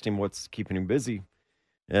I asked him what's keeping him busy,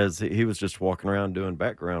 as he was just walking around doing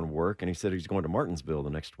background work, and he said he's going to Martinsville the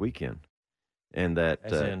next weekend, and that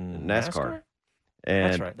as in NASCAR.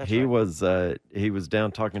 And that's right. He was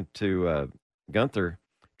down talking to Gunther,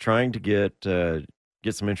 trying to get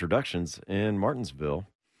some introductions in Martinsville,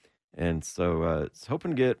 and so he's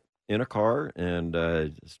hoping to get in a car and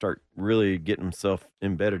start really getting himself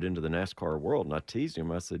embedded into the NASCAR world. And I teased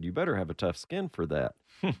him. I said, "You better have a tough skin for that."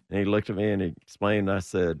 And he looked at me and he explained. I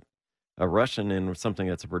said, "A Russian in something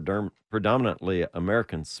that's a predominantly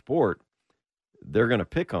American sport, they're going to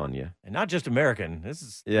pick on you." And not just American. This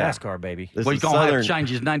is NASCAR, baby. He's going to have to change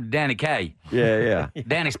his name to Danny K. Yeah.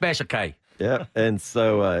 Danny Special K. Yeah. And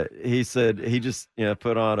so he said he just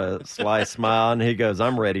put on a sly smile, and he goes,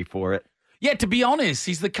 "I'm ready for it." Yeah, to be honest,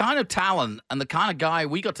 he's the kind of talent and the kind of guy,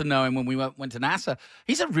 we got to know him when we went to NASA.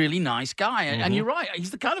 He's a really nice guy. And you're right. He's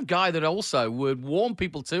the kind of guy that also would warm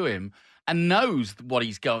people to him and knows what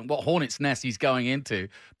hornet's nest he's going into.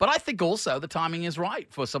 But I think also the timing is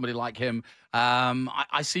right for somebody like him.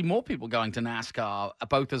 I see more people going to NASCAR,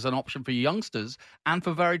 both as an option for youngsters and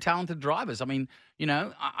for very talented drivers. I mean,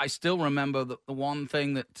 I still remember the one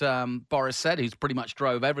thing that Boris said, who's pretty much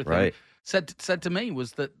drove everything. Right. Said to me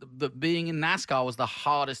was that being in NASCAR was the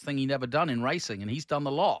hardest thing he'd ever done in racing, and he's done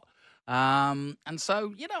a lot. And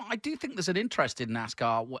so, I do think there's an interest in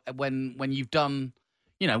NASCAR when you've done,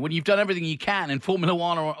 when you've done everything you can in Formula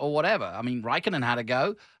One or whatever. I mean, Raikkonen had to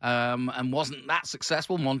go and wasn't that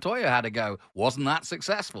successful. Montoya had to go, wasn't that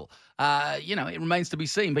successful. It remains to be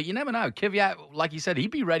seen, but you never know. Kvyat, like you said,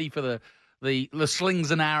 he'd be ready for the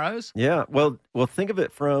slings and arrows. Yeah, well, think of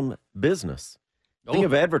it from business. Think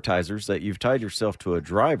of advertisers that you've tied yourself to a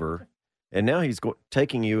driver, and now he's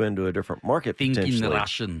taking you into a different market potentially. Thinking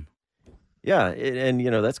Russian. Yeah, and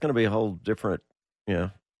that's going to be a whole different,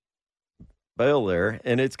 bail there,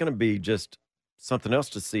 and it's going to be just something else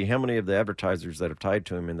to see how many of the advertisers that have tied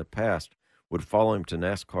to him in the past would follow him to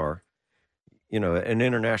NASCAR. An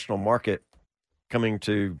international market coming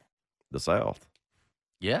to the South.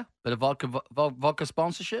 Yeah, bit of vodka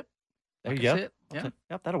sponsorship. There you go. It. Yeah,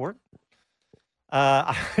 yep, that'll work.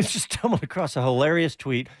 I just stumbled across a hilarious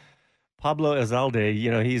tweet. Pablo Ezalde,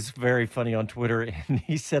 he's very funny on Twitter, and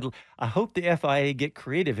he said, "I hope the FIA get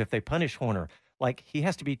creative if they punish Horner. Like, he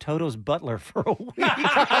has to be Toto's butler for a week."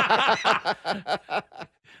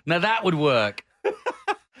 Now, that would work.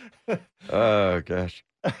 Oh, gosh.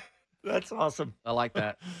 That's awesome. I like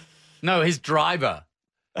that. No, his driver.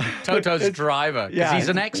 Toto's driver. Because he's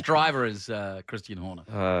an ex-driver, is Christian Horner.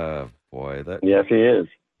 Oh, boy. Yes, he is.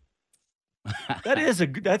 That's a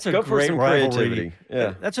Go for great some rivalry. creativity.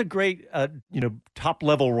 Yeah. That's a great top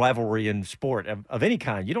level rivalry in sport of any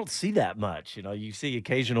kind. You don't see that much. You see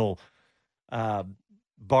occasional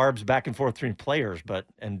barbs back and forth between players,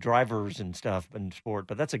 and drivers and stuff in sport.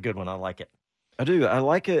 But that's a good one. I like it. I do. I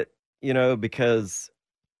like it, because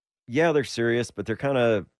yeah, they're serious, but they're kind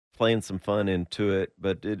of playing some fun into it.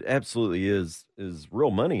 But it absolutely is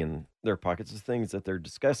real money in their pockets. It's things that they're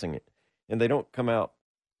discussing it, and they don't come out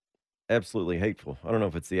absolutely hateful. I don't know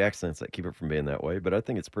if it's the accents that keep it from being that way, but I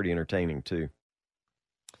think it's pretty entertaining too.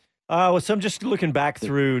 So I'm just looking back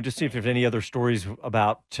through to see if there's any other stories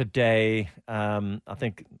about today. I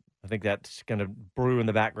think that's going to brew in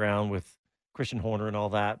the background with Christian Horner and all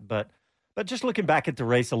that. But just looking back at the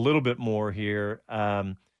race a little bit more here,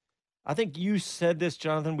 I think you said this,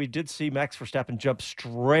 Jonathan. We did see Max Verstappen jump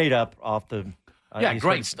straight up off the.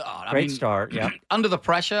 Great start. Great start. Yeah. Under the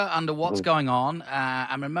pressure, under what's going on,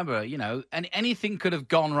 and remember, anything could have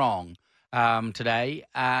gone wrong today,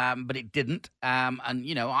 but it didn't. And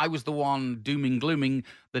I was the one dooming, glooming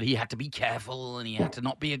that he had to be careful and he had to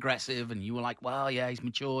not be aggressive. And you were like, well, yeah, he's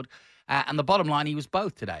matured. And the bottom line, he was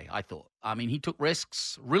both today. I thought. I mean, he took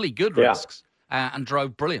risks, really good risks, and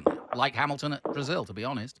drove brilliantly, like Hamilton at Brazil. To be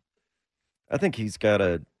honest, I think he's got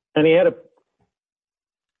a. And he had a.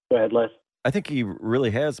 Go ahead, Les. I think he really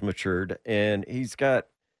has matured, and he's got,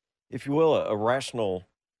 if you will, a rational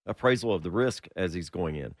appraisal of the risk as he's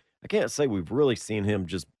going in. I can't say we've really seen him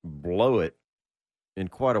just blow it in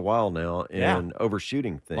quite a while now and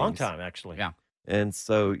overshooting things. Long time, actually. Yeah. And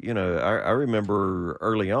so, I remember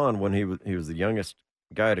early on when he was the youngest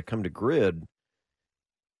guy to come to grid,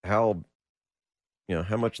 how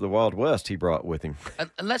much of the Wild West he brought with him. And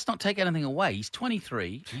let's not take anything away. He's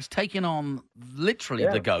 23. He's taking on literally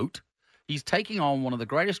the GOAT. He's taking on one of the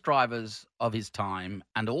greatest drivers of his time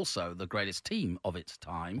and also the greatest team of its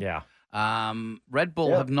time. Yeah. Red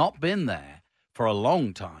Bull have not been there for a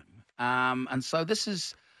long time. And so this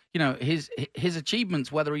is, his achievements,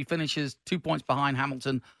 whether he finishes 2 points behind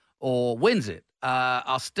Hamilton or wins it,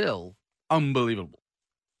 are still unbelievable.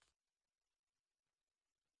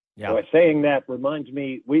 Yeah. So saying that reminds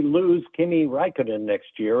me, we lose Kimi Räikkönen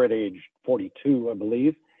next year at age 42, I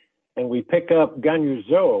believe, and we pick up Guanyu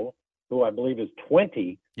Zhou, who I believe is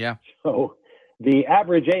 20. Yeah. So the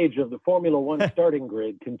average age of the Formula One starting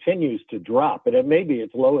grid continues to drop, and it may be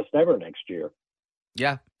its lowest ever next year.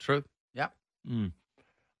 Yeah, true. Yeah.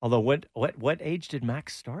 Although, what age did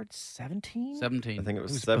Max start? 17? 17. I think it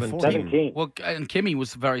was 17. Well, and Kimi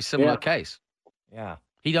was a very similar case. Yeah.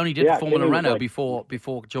 He only did Formula Kimi Renault was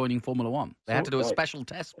before joining Formula One. They had to do a special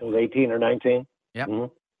test. It was 18 or 19. Yeah.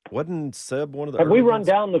 Mm-hmm. Wasn't Seb one of the Have we early run ones?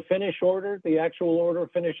 down the finish order, the actual order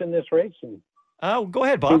of finish in this race? And go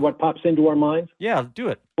ahead, Bob. see what pops into our minds? Yeah, do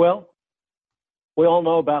it. Well, we all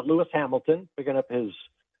know about Lewis Hamilton picking up his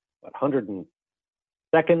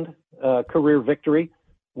 102nd career victory,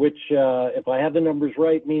 which, if I have the numbers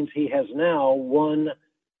right, means he has now won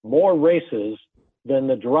more races than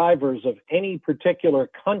the drivers of any particular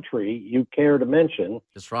country you care to mention.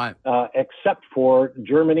 That's right. Except for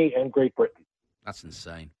Germany and Great Britain. That's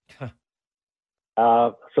insane.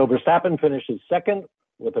 So Verstappen finishes second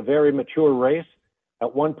with a very mature race.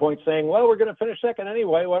 At one point saying, well, we're going to finish second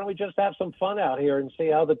anyway. Why don't we just have some fun out here and see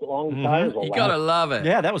how the long tires will last? You got to love it.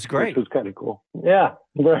 Yeah, that was great. Which was kind of cool. Yeah,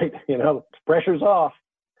 right. Pressure's off.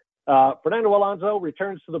 Fernando Alonso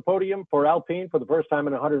returns to the podium for Alpine for the first time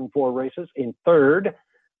in 104 races in third,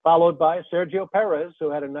 followed by Sergio Perez, who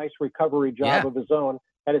had a nice recovery job of his own.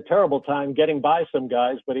 Had a terrible time getting by some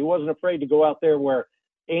guys, but he wasn't afraid to go out there where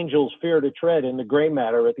angels fear to tread in the gray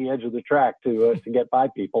matter at the edge of the track to get by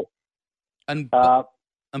people. And Bob,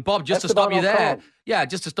 just to stop you there,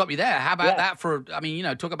 just to stop you there. How about that for? I mean,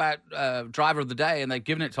 talk about driver of the day, and they've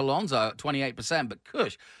given it to Alonso at 28%. But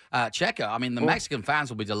Checo. I mean, the Mexican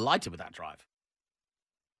fans will be delighted with that drive.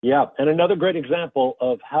 Yeah, and another great example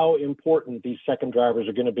of how important these second drivers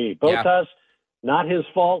are going to be. Bottas. Not his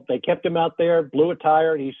fault. They kept him out there, blew a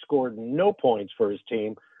tire, and he scored no points for his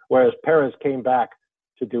team, whereas Perez came back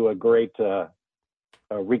to do a great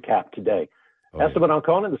recap today. Esteban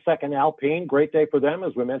Ocon in the second Alpine, great day for them.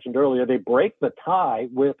 As we mentioned earlier, they break the tie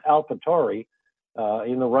with AlphaTauri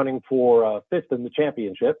in the running for fifth in the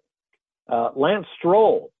championship. Lance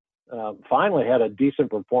Stroll finally had a decent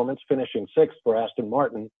performance, finishing sixth for Aston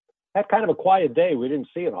Martin. Had kind of a quiet day. We didn't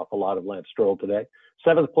see an awful lot of Lance Stroll today.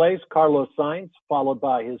 Seventh place, Carlos Sainz, followed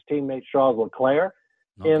by his teammate Charles Leclerc.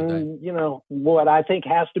 What I think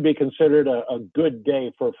has to be considered a good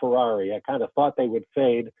day for Ferrari. I kind of thought they would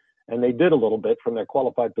fade, and they did a little bit from their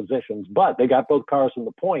qualified positions, but they got both cars in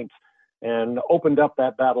the points and opened up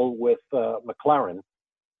that battle with McLaren.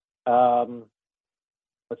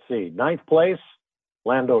 Let's see, ninth place,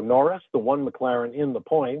 Lando Norris, the one McLaren in the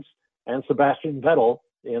points, and Sebastian Vettel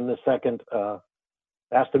in the second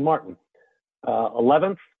Aston Martin.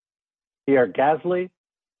 11th, Pierre Gasly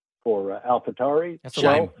for AlphaTauri. That's a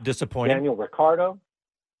little disappointing. Daniel Ricciardo.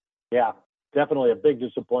 Yeah. definitely a big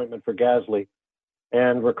disappointment for Gasly.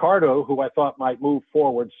 And Ricardo, who I thought might move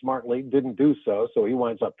forward smartly, didn't do so, so he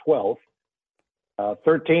winds up 12th.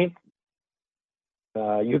 13th,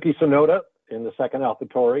 Yuki Tsunoda in the second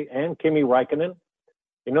AlphaTauri, and Kimi Räikkönen.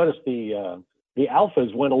 You notice the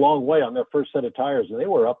Alphas went a long way on their first set of tires, and they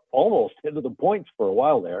were up almost into the points for a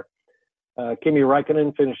while there. Kimi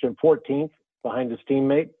Räikkönen finished in 14th behind his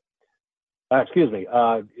teammate.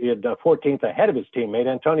 He had 14th ahead of his teammate,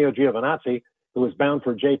 Antonio Giovinazzi, who was bound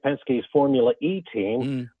for Jay Penske's Formula E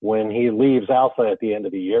team when he leaves Alpha at the end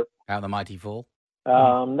of the year. How the mighty fall.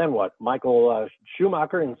 Then what? Michael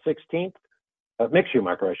Schumacher in 16th. Mick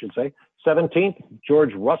Schumacher, I should say. 17th,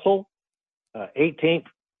 George Russell. 18th.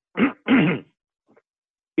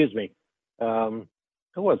 Excuse me.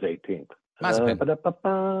 Who was 18th? Mazepin.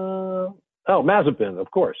 Mazepin,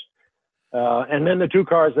 of course. And then the two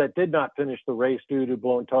cars that did not finish the race due to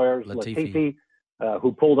blown tires, Latifi,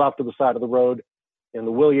 who pulled off to the side of the road in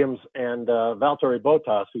the Williams, and Valtteri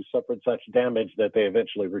Bottas, who suffered such damage that they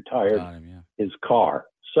eventually retired his car.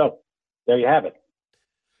 So there you have it.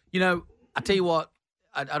 You know, I tell you what,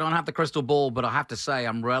 I don't have the crystal ball, but I have to say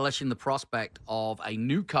I'm relishing the prospect of a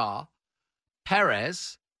new car.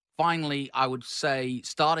 Perez, finally, I would say,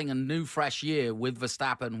 starting a new, fresh year with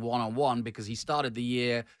Verstappen one-on-one, because he started the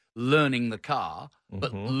year learning the car,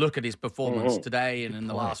 but look at his performance today and in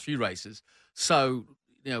the last few races. So,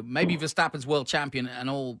 you know, maybe Verstappen's world champion and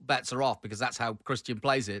all bets are off, because that's how Christian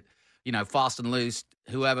plays it. You know, fast and loose,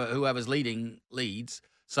 whoever's leading leads.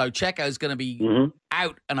 So Checo's going to be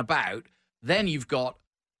out and about. Then you've got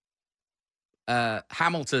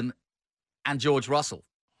Hamilton and George Russell.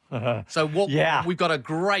 So we've got a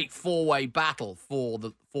great four-way battle for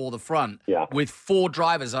the front with four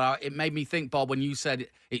drivers. It made me think, Bob, when you said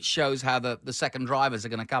it shows how the second drivers are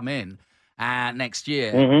going to come in next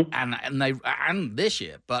year and this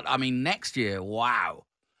year. But I mean, next year, wow!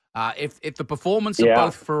 If the performance of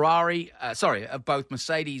both of both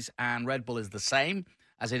Mercedes and Red Bull is the same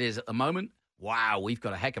as it is at the moment, wow, we've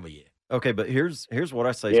got a heck of a year. Okay, but here's what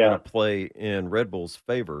I say is going to play in Red Bull's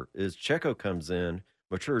favor is Checo comes in.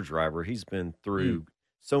 Mature driver. He's been through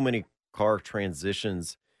so many car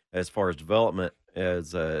transitions as far as development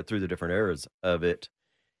as through the different eras of it.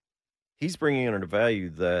 He's bringing in a value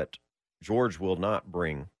that George will not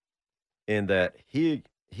bring, in that he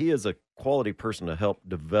is a quality person to help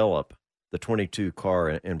develop the 22 car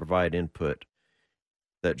and provide input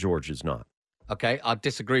that George is not. Okay, I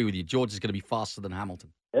disagree with you. George is going to be faster than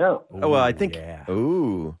Hamilton. Yeah. Oh, well, I think. Yeah.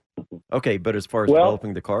 Ooh. Okay, but as far as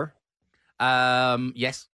developing the car.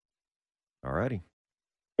 Yes. All righty.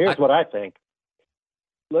 Here's what I think.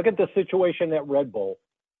 Look at the situation at Red Bull.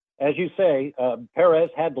 As you say, Perez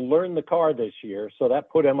had to learn the car this year, so that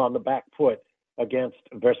put him on the back foot against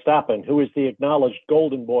Verstappen, who is the acknowledged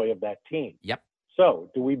golden boy of that team. Yep. So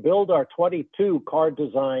do we build our 22 car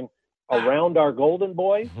design around our golden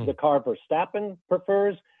boy, the car Verstappen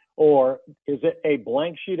prefers, or is it a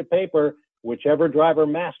blank sheet of paper, whichever driver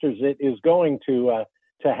masters it is going to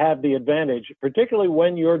have the advantage, particularly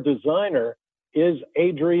when your designer is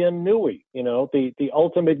Adrian Newey, the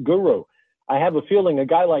ultimate guru. I have a feeling a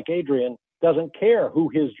guy like Adrian doesn't care who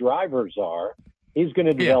his drivers are. He's going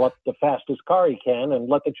to develop the fastest car he can and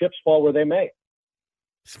let the chips fall where they may.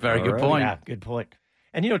 It's a very good point. Yeah, good point.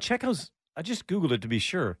 And, Checo's, I just Googled it to be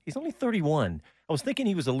sure. He's only 31. I was thinking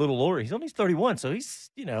he was a little older. He's only 31. So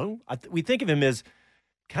he's, we think of him as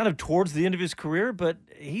kind of towards the end of his career, but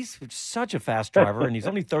he's such a fast driver, and he's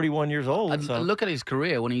only 31 years old. And look at his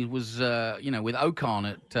career when he was, with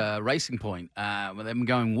Ocon at Racing Point, with them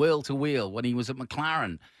going wheel to wheel. When he was at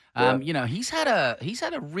McLaren, he's had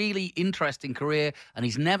a really interesting career, and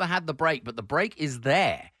he's never had the break, but the break is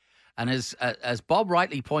there. And as Bob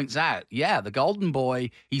rightly points out, the golden boy,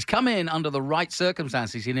 he's come in under the right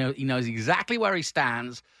circumstances. He knows exactly where he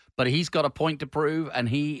stands, but he's got a point to prove, and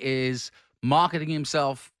he is marketing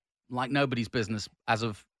himself like nobody's business as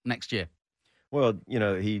of next year. Well,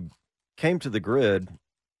 he came to the grid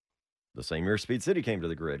the same year Speed City came to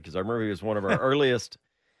the grid, because I remember he was one of our earliest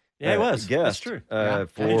he was. Guests. That's true.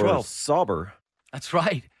 For Sauber. That's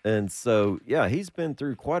right. And so, he's been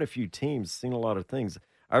through quite a few teams, seen a lot of things.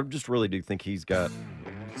 I just really do think he's got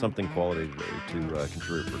something quality to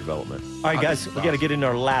contribute for development. All right, guys, we got to get into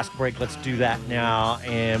our last break. Let's do that now.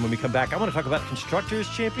 And when we come back, I want to talk about Constructors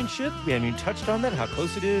Championship. We haven't even touched on that, how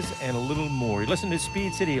close it is, and a little more. You're listening to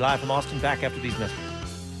Speed City, live from Austin, back after these messages.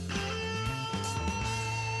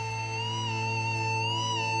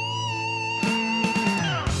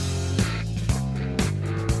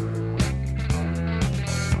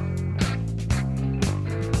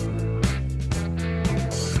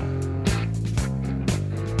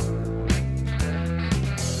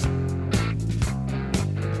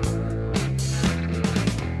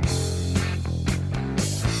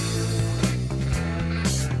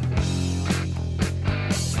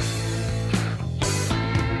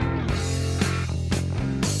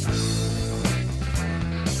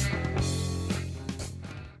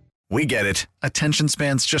 We get it. Attention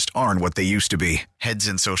spans just aren't what they used to be. Heads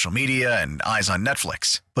in social media and eyes on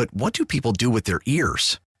Netflix. But what do people do with their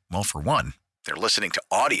ears? Well, for one, they're listening to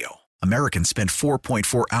audio. Americans spend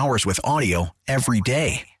 4.4 hours with audio every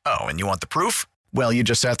day. Oh, and you want the proof? Well, you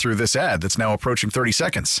just sat through this ad that's now approaching 30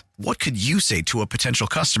 seconds. What could you say to a potential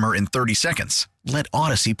customer in 30 seconds? Let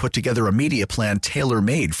Odyssey put together a media plan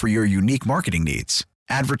tailor-made for your unique marketing needs.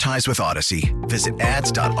 Advertise with Odyssey. Visit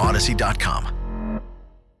ads.odyssey.com.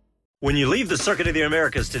 When you leave the Circuit of the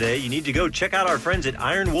Americas today, you need to go check out our friends at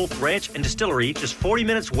Iron Wolf Ranch and Distillery, just 40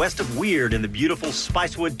 minutes west of Weird in the beautiful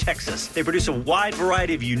Spicewood, Texas. They produce a wide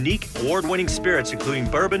variety of unique, award-winning spirits, including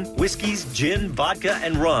bourbon, whiskeys, gin, vodka,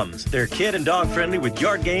 and rums. They're kid and dog-friendly with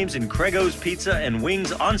yard games and Crego's Pizza and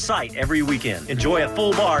wings on site every weekend. Enjoy a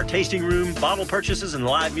full bar, tasting room, bottle purchases, and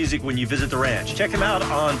live music when you visit the ranch. Check them out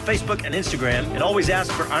on Facebook and Instagram, and always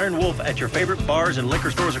ask for Iron Wolf at your favorite bars and liquor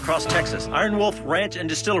stores across Texas. Iron Wolf Ranch and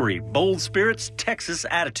Distillery. Bold spirits, Texas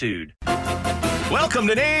attitude. Welcome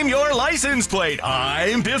to Name Your License Plate.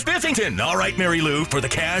 I'm Biff Biffington. All right, Mary Lou, for the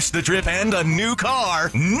cash, the trip, and a new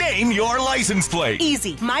car, name your license plate.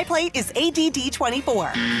 Easy. My plate is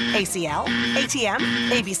ADD24. ACL, ATM,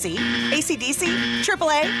 ABC, ACDC,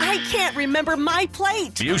 AAA. I can't remember my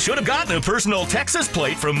plate. You should have gotten a personal Texas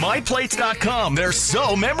plate from myplates.com. They're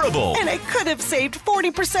so memorable. And I could have saved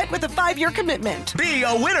 40% with a 5-year commitment. Be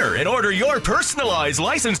a winner and order your personalized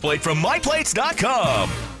license plate from myplates.com.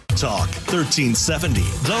 Talk 1370,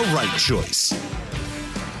 the right choice.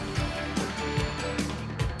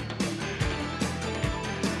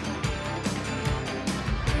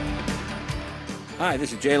 Hi,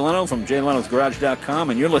 this is Jay Leno from JayLenosGarage.com,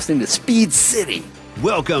 and you're listening to Speed City.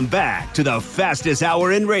 Welcome back to the fastest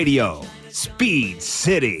hour in radio, Speed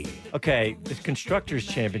City. Okay, the Constructors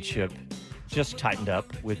Championship just tightened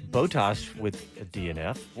up with Bottas with a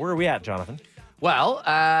DNF. Where are we at, Jonathan? Well,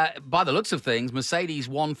 by the looks of things, Mercedes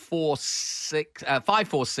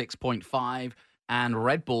 546.5 and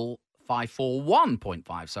Red Bull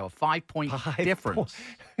 541.5. So a 5-point difference.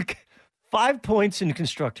 5 points in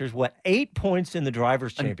Constructors, 8 points in the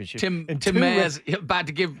Drivers' Championship. Tim Mayer's about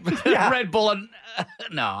to give Red Bull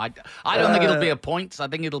no, I don't think it'll be a points. I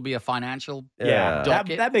think it'll be a financial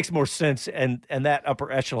docket. That makes more sense, and that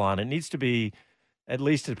upper echelon, it needs to be at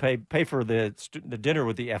least to pay for the dinner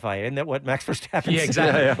with the FIA. Isn't that what Max Verstappen said? Yeah,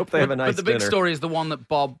 exactly. I hope they have a nice But the big dinner. story is the one that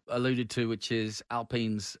Bob alluded to, which is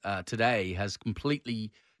Alpine's today has completely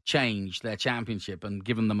changed their championship and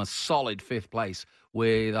given them a solid 5th place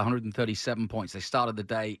with 137 points. They started the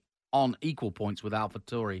day on equal points with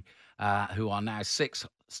AlphaTauri, who are now 6th,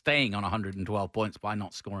 staying on 112 points by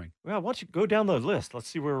not scoring. Well, why don't you go down the list? Let's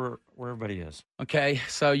see where everybody is. Okay,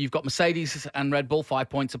 so you've got Mercedes and Red Bull 5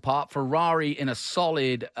 points apart. Ferrari in a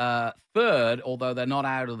solid 3rd, although they're not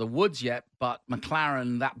out of the woods yet. But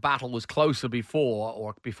McLaren, that battle was closer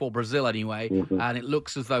before Brazil anyway. Mm-hmm. And it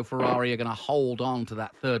looks as though Ferrari are going to hold on to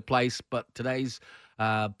that 3rd place. But today's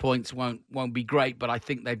points won't be great, but I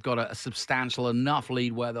think they've got a substantial enough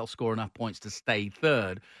lead where they'll score enough points to stay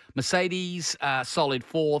 3rd. Mercedes, solid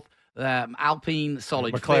 4th. Alpine,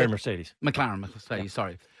 solid McLaren 5th. Mercedes. McLaren Mercedes,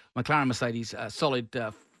 sorry. McLaren Mercedes, solid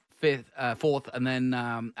 4th, and then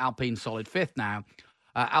Alpine, solid 5th now.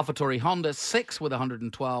 AlphaTauri Honda, 6th with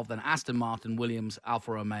 112, then Aston Martin, Williams,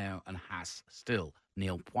 Alfa Romeo, and Haas, still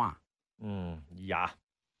nil point. Yeah.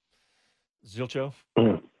 Zilcho?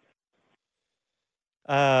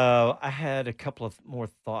 I had a couple of more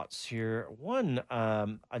thoughts here. One,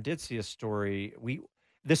 I did see a story.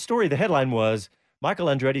 The headline was, Michael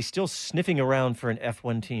Andretti still sniffing around for an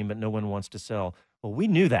F1 team, but no one wants to sell. Well, we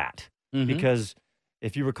knew that because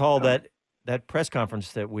if you recall that press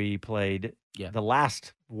conference that we played, the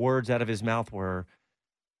last words out of his mouth were,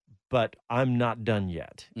 but I'm not done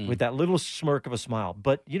yet, with that little smirk of a smile.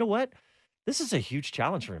 But you know what? This is a huge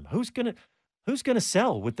challenge for him. Who's going to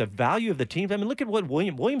sell with the value of the team? I mean, look at what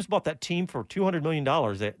Williams bought that team for $200 million,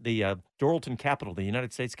 the Doralton Capital, the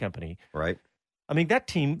United States company. Right. I mean, that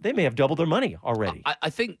team, they may have doubled their money already. I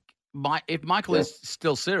think if Michael is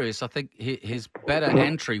still serious, I think his better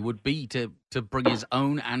entry would be to bring his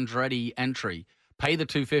own Andretti entry, pay the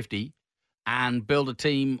 $250, and build a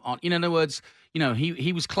team on. In other words,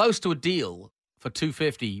 he was close to a deal for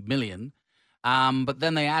 $250 million. But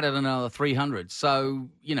then they added another 300. So,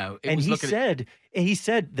 he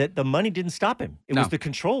said that the money didn't stop him. It was the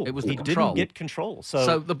control. It was he the control. didn't get control.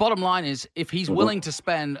 So the bottom line is, if he's willing to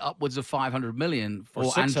spend upwards of $500 million or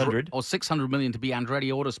 $600 or $600 million to be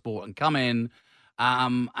Andretti Autosport and come in,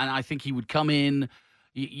 and I think he would come in.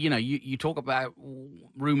 You talk about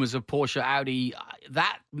rumors of Porsche, Audi.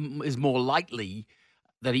 That is more likely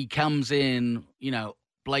that he comes in,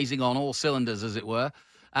 blazing on all cylinders, as it were.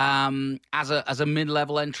 as a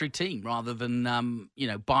mid-level entry team rather than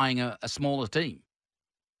buying a smaller team.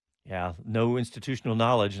 Yeah, no institutional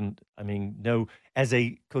knowledge, and I mean, no, as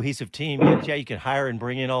a cohesive team, yeah, you can hire and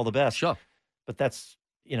bring in all the best. Sure. But that's,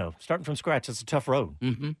 starting from scratch, it's a tough road.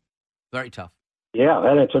 Mm-hmm. Very tough. Yeah,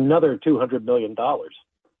 and it's another $200 million.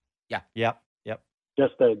 Yeah. Yep.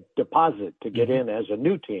 Just a deposit to get in as a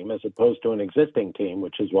new team as opposed to an existing team,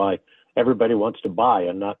 which is why everybody wants to buy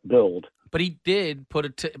and not build. But he did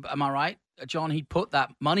put am I right, John? He put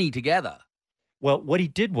that money together. Well, what he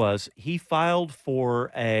did was he filed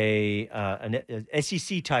for an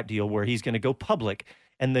SEC type deal where he's going to go public,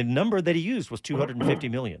 and the number that he used was $250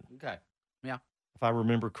 million. Okay. Yeah. If I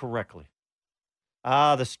remember correctly.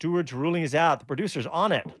 The steward's ruling is out. The producer's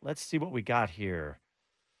on it. Let's see what we got here.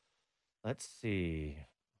 Let's see.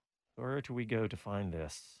 Where do we go to find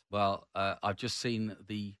this? Well, I've just seen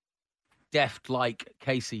the deft-like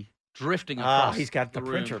Casey drifting across. He's got the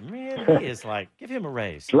room. printer. Man, he is like, give him a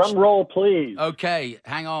raise. Drum roll, please. Okay,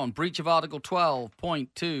 hang on. Breach of Article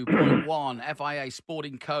 12.2.1 FIA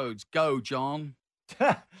Sporting Codes. Go, John.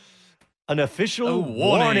 An official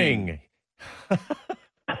warning.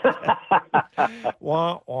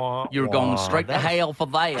 Wah, wah, You're wah. going straight to hell for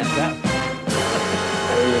that.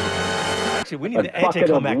 Actually, we need the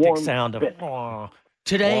anticlimactic sound of wah.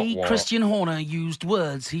 Today, Wah, wah. Christian Horner used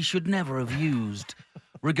words he should never have used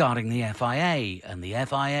regarding the FIA, and the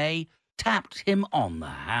FIA tapped him on the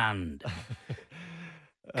hand.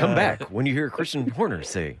 Come back when you hear Christian Horner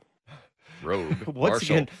say, "Road Once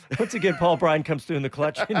Marshal." again, Paul Bryan comes through in the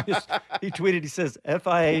clutch. He tweeted, he says,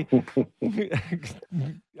 FIA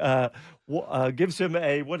gives him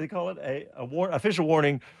a, what do they call it? Official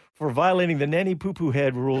warning for violating the nanny poo-poo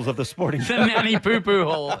head rules of the sporting. The nanny poo-poo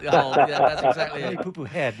hole. Yeah, that's exactly nanny it. poo-poo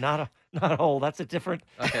head, not a hole. That's a different.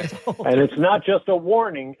 Okay. And it's not just a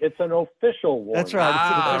warning, it's an official warning. That's right.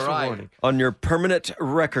 It's an official right. warning. On your permanent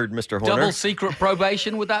record, Mr. Horner. Double secret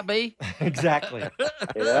probation, would that be? Exactly.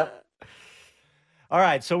 Yeah. All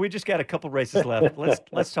right, so we just got a couple races left.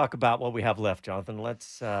 Let's talk about what we have left, Jonathan.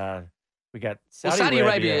 We got Saudi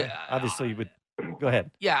Arabia. Obviously, go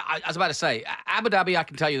ahead. Yeah, I was about to say, Abu Dhabi, I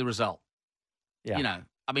can tell you the result. Yeah.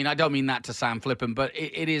 I mean, I don't mean that to sound flippant, but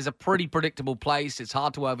it is a pretty predictable place. It's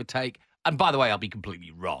hard to overtake. And by the way, I'll be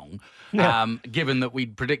completely wrong, given that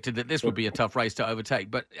we'd predicted that this would be a tough race to overtake.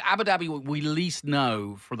 But Abu Dhabi, we least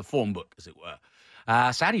know for the form book, as it were.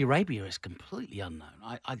 Saudi Arabia is completely unknown.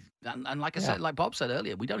 And like I said, like Bob said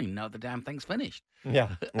earlier, we don't even know if the damn thing's finished.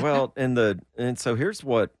 Yeah. Well, and so here's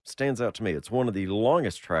what stands out to me. It's one of the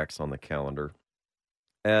longest tracks on the calendar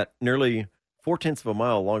at nearly 0.4 of a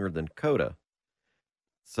mile longer than Coda.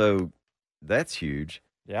 So that's huge.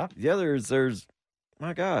 Yeah. Yeah, there's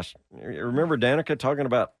my gosh. Remember Danica talking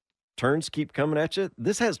about turns keep coming at you?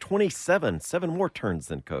 This has 7 more turns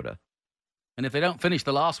than Coda. And if they don't finish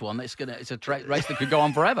the last one, it's a race that could go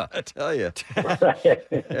on forever. I tell you.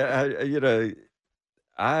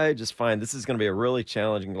 I just find this is going to be a really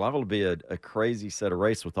challenging, liable to be a crazy set of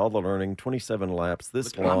race with all the learning, 27 laps,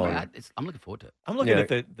 this long. I'm looking forward to it. I'm looking at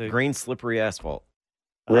the green, slippery asphalt.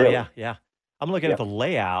 Really? Yeah. I'm looking at the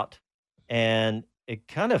layout, and it's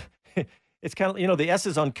kind of, the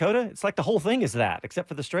S's on Coda. It's like the whole thing is that, except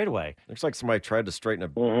for the straightaway. Looks like somebody tried to straighten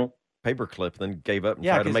a paper clip, then gave up and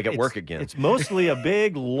tried to make it work again. It's mostly a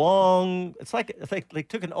big, long. It's like they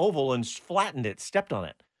took an oval and flattened it, stepped on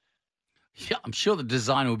it. Yeah, I'm sure the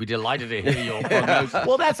designer would be delighted to hear your prognosis.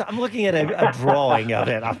 Well, I'm looking at a drawing of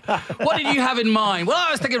it. What did you have in mind? Well,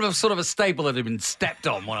 I was thinking of sort of a staple that had been stepped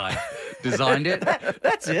on when I designed it.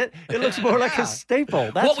 That's it. It looks more like a staple.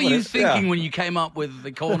 What were you thinking when you came up with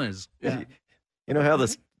the corners? Yeah. You know how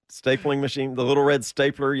the stapling machine, the little red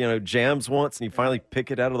stapler, jams once and you finally pick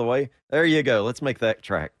it out of the way? There you go. Let's make that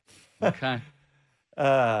track. Okay.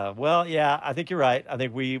 Well, yeah, I think you're right. I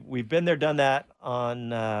think we've been there, done that on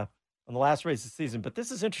the last race of the season, but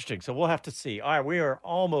this is interesting. So we'll have to see. All right, we are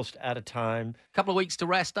almost out of time. A couple of weeks to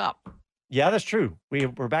rest up. Yeah, that's true. We're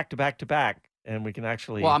back to back to back, and we can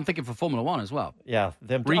actually. Well, I'm thinking for Formula One as well. Yeah,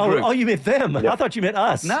 them. Regroup. Oh, you meant them? Yeah. I thought you meant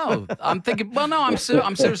us. No, I'm thinking. Well, no, I'm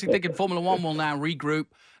seriously thinking Formula One will now regroup.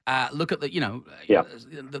 Look at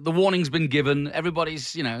the warning's been given.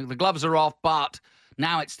 Everybody's, the gloves are off, but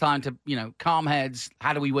now it's time to, calm heads.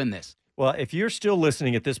 How do we win this? Well, if you're still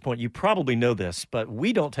listening at this point, you probably know this, but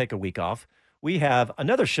we don't take a week off. We have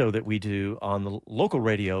another show that we do on the local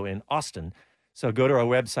radio in Austin. So go to our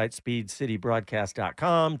website,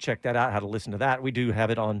 speedcitybroadcast.com. Check that out, how to listen to that. We do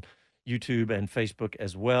have it on YouTube and Facebook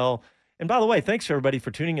as well. And by the way, thanks everybody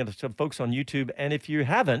for tuning in to folks on YouTube. And if you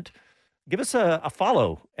haven't, give us a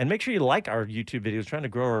follow and make sure you like our YouTube videos. Trying to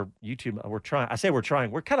grow our YouTube. We're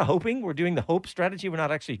trying. We're kind of hoping. We're doing the hope strategy. We're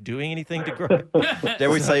not actually doing anything to grow it. Did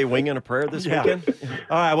we say wing and a prayer this weekend?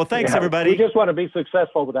 All right. Well, thanks, everybody. We just want to be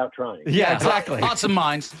successful without trying. Yeah, exactly. Hearts and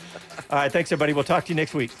minds. All right. Thanks, everybody. We'll talk to you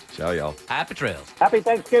next week. Ciao, y'all. Happy trails. Happy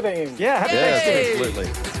Thanksgiving. Yeah, happy Thanksgiving.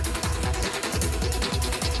 Absolutely.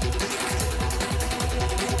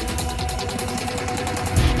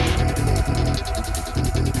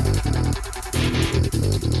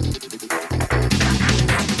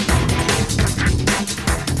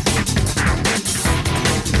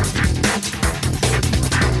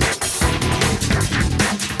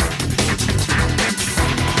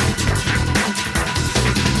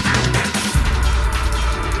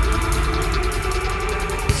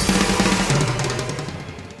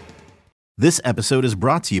 This episode is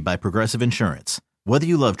brought to you by Progressive Insurance. Whether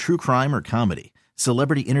you love true crime or comedy,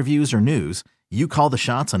 celebrity interviews or news, you call the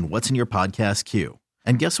shots on what's in your podcast queue.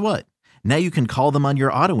 And guess what? Now you can call them on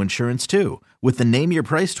your auto insurance too with the Name Your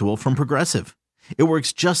Price tool from Progressive. It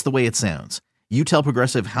works just the way it sounds. You tell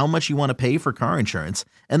Progressive how much you want to pay for car insurance,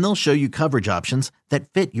 and they'll show you coverage options that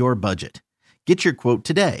fit your budget. Get your quote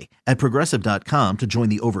today at Progressive.com to join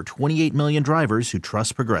the over 28 million drivers who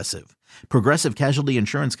trust Progressive. Progressive Casualty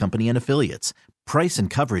Insurance Company and Affiliates. Price and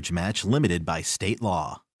coverage match limited by state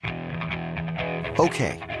law.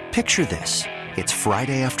 Okay, picture this. It's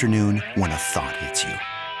Friday afternoon when a thought hits you.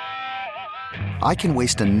 I can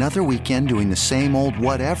waste another weekend doing the same old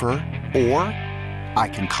whatever, or I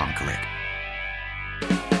can conquer it.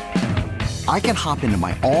 I can hop into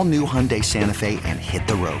my all-new Hyundai Santa Fe and hit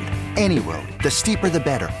the road. Any road. The steeper, the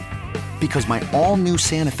better. Because my all-new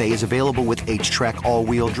Santa Fe is available with H-Track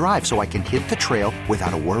all-wheel drive, so I can hit the trail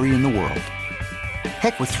without a worry in the world.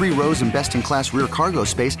 Heck, with 3 rows and best-in-class rear cargo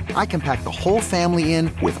space, I can pack the whole family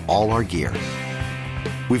in with all our gear.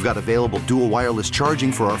 We've got available dual wireless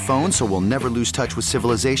charging for our phones, so we'll never lose touch with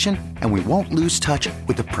civilization, and we won't lose touch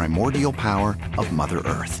with the primordial power of Mother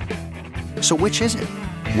Earth. So which is it?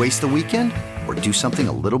 Waste the weekend or do something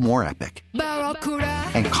a little more epic?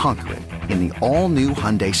 And conquer it in the all-new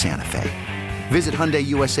Hyundai Santa Fe. Visit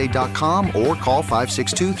HyundaiUSA.com or call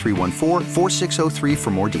 562-314-4603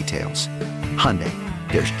 for more details. Hyundai,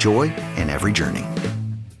 there's joy in every journey.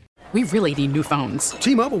 We really need new phones.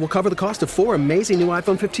 T-Mobile will cover the cost of 4 amazing new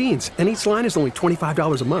iPhone 15s, and each line is only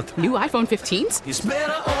 $25 a month. New iPhone 15s? It's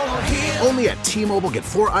better over here. Only at T-Mobile, get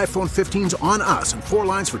 4 iPhone 15s on us and 4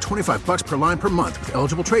 lines for $25 per line per month with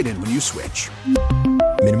eligible trade-in when you switch.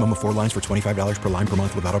 Minimum of 4 lines for $25 per line per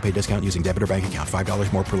month with autopay discount using debit or bank account.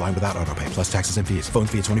 $5 more per line without autopay, plus taxes and fees. Phone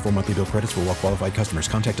fee at 24 monthly bill credits for well-qualified customers.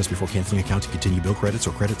 Contact us before canceling account to continue bill credits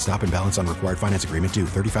or credit stop and balance on required finance agreement due.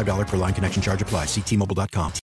 $35 per line connection charge applies. See T-Mobile.com.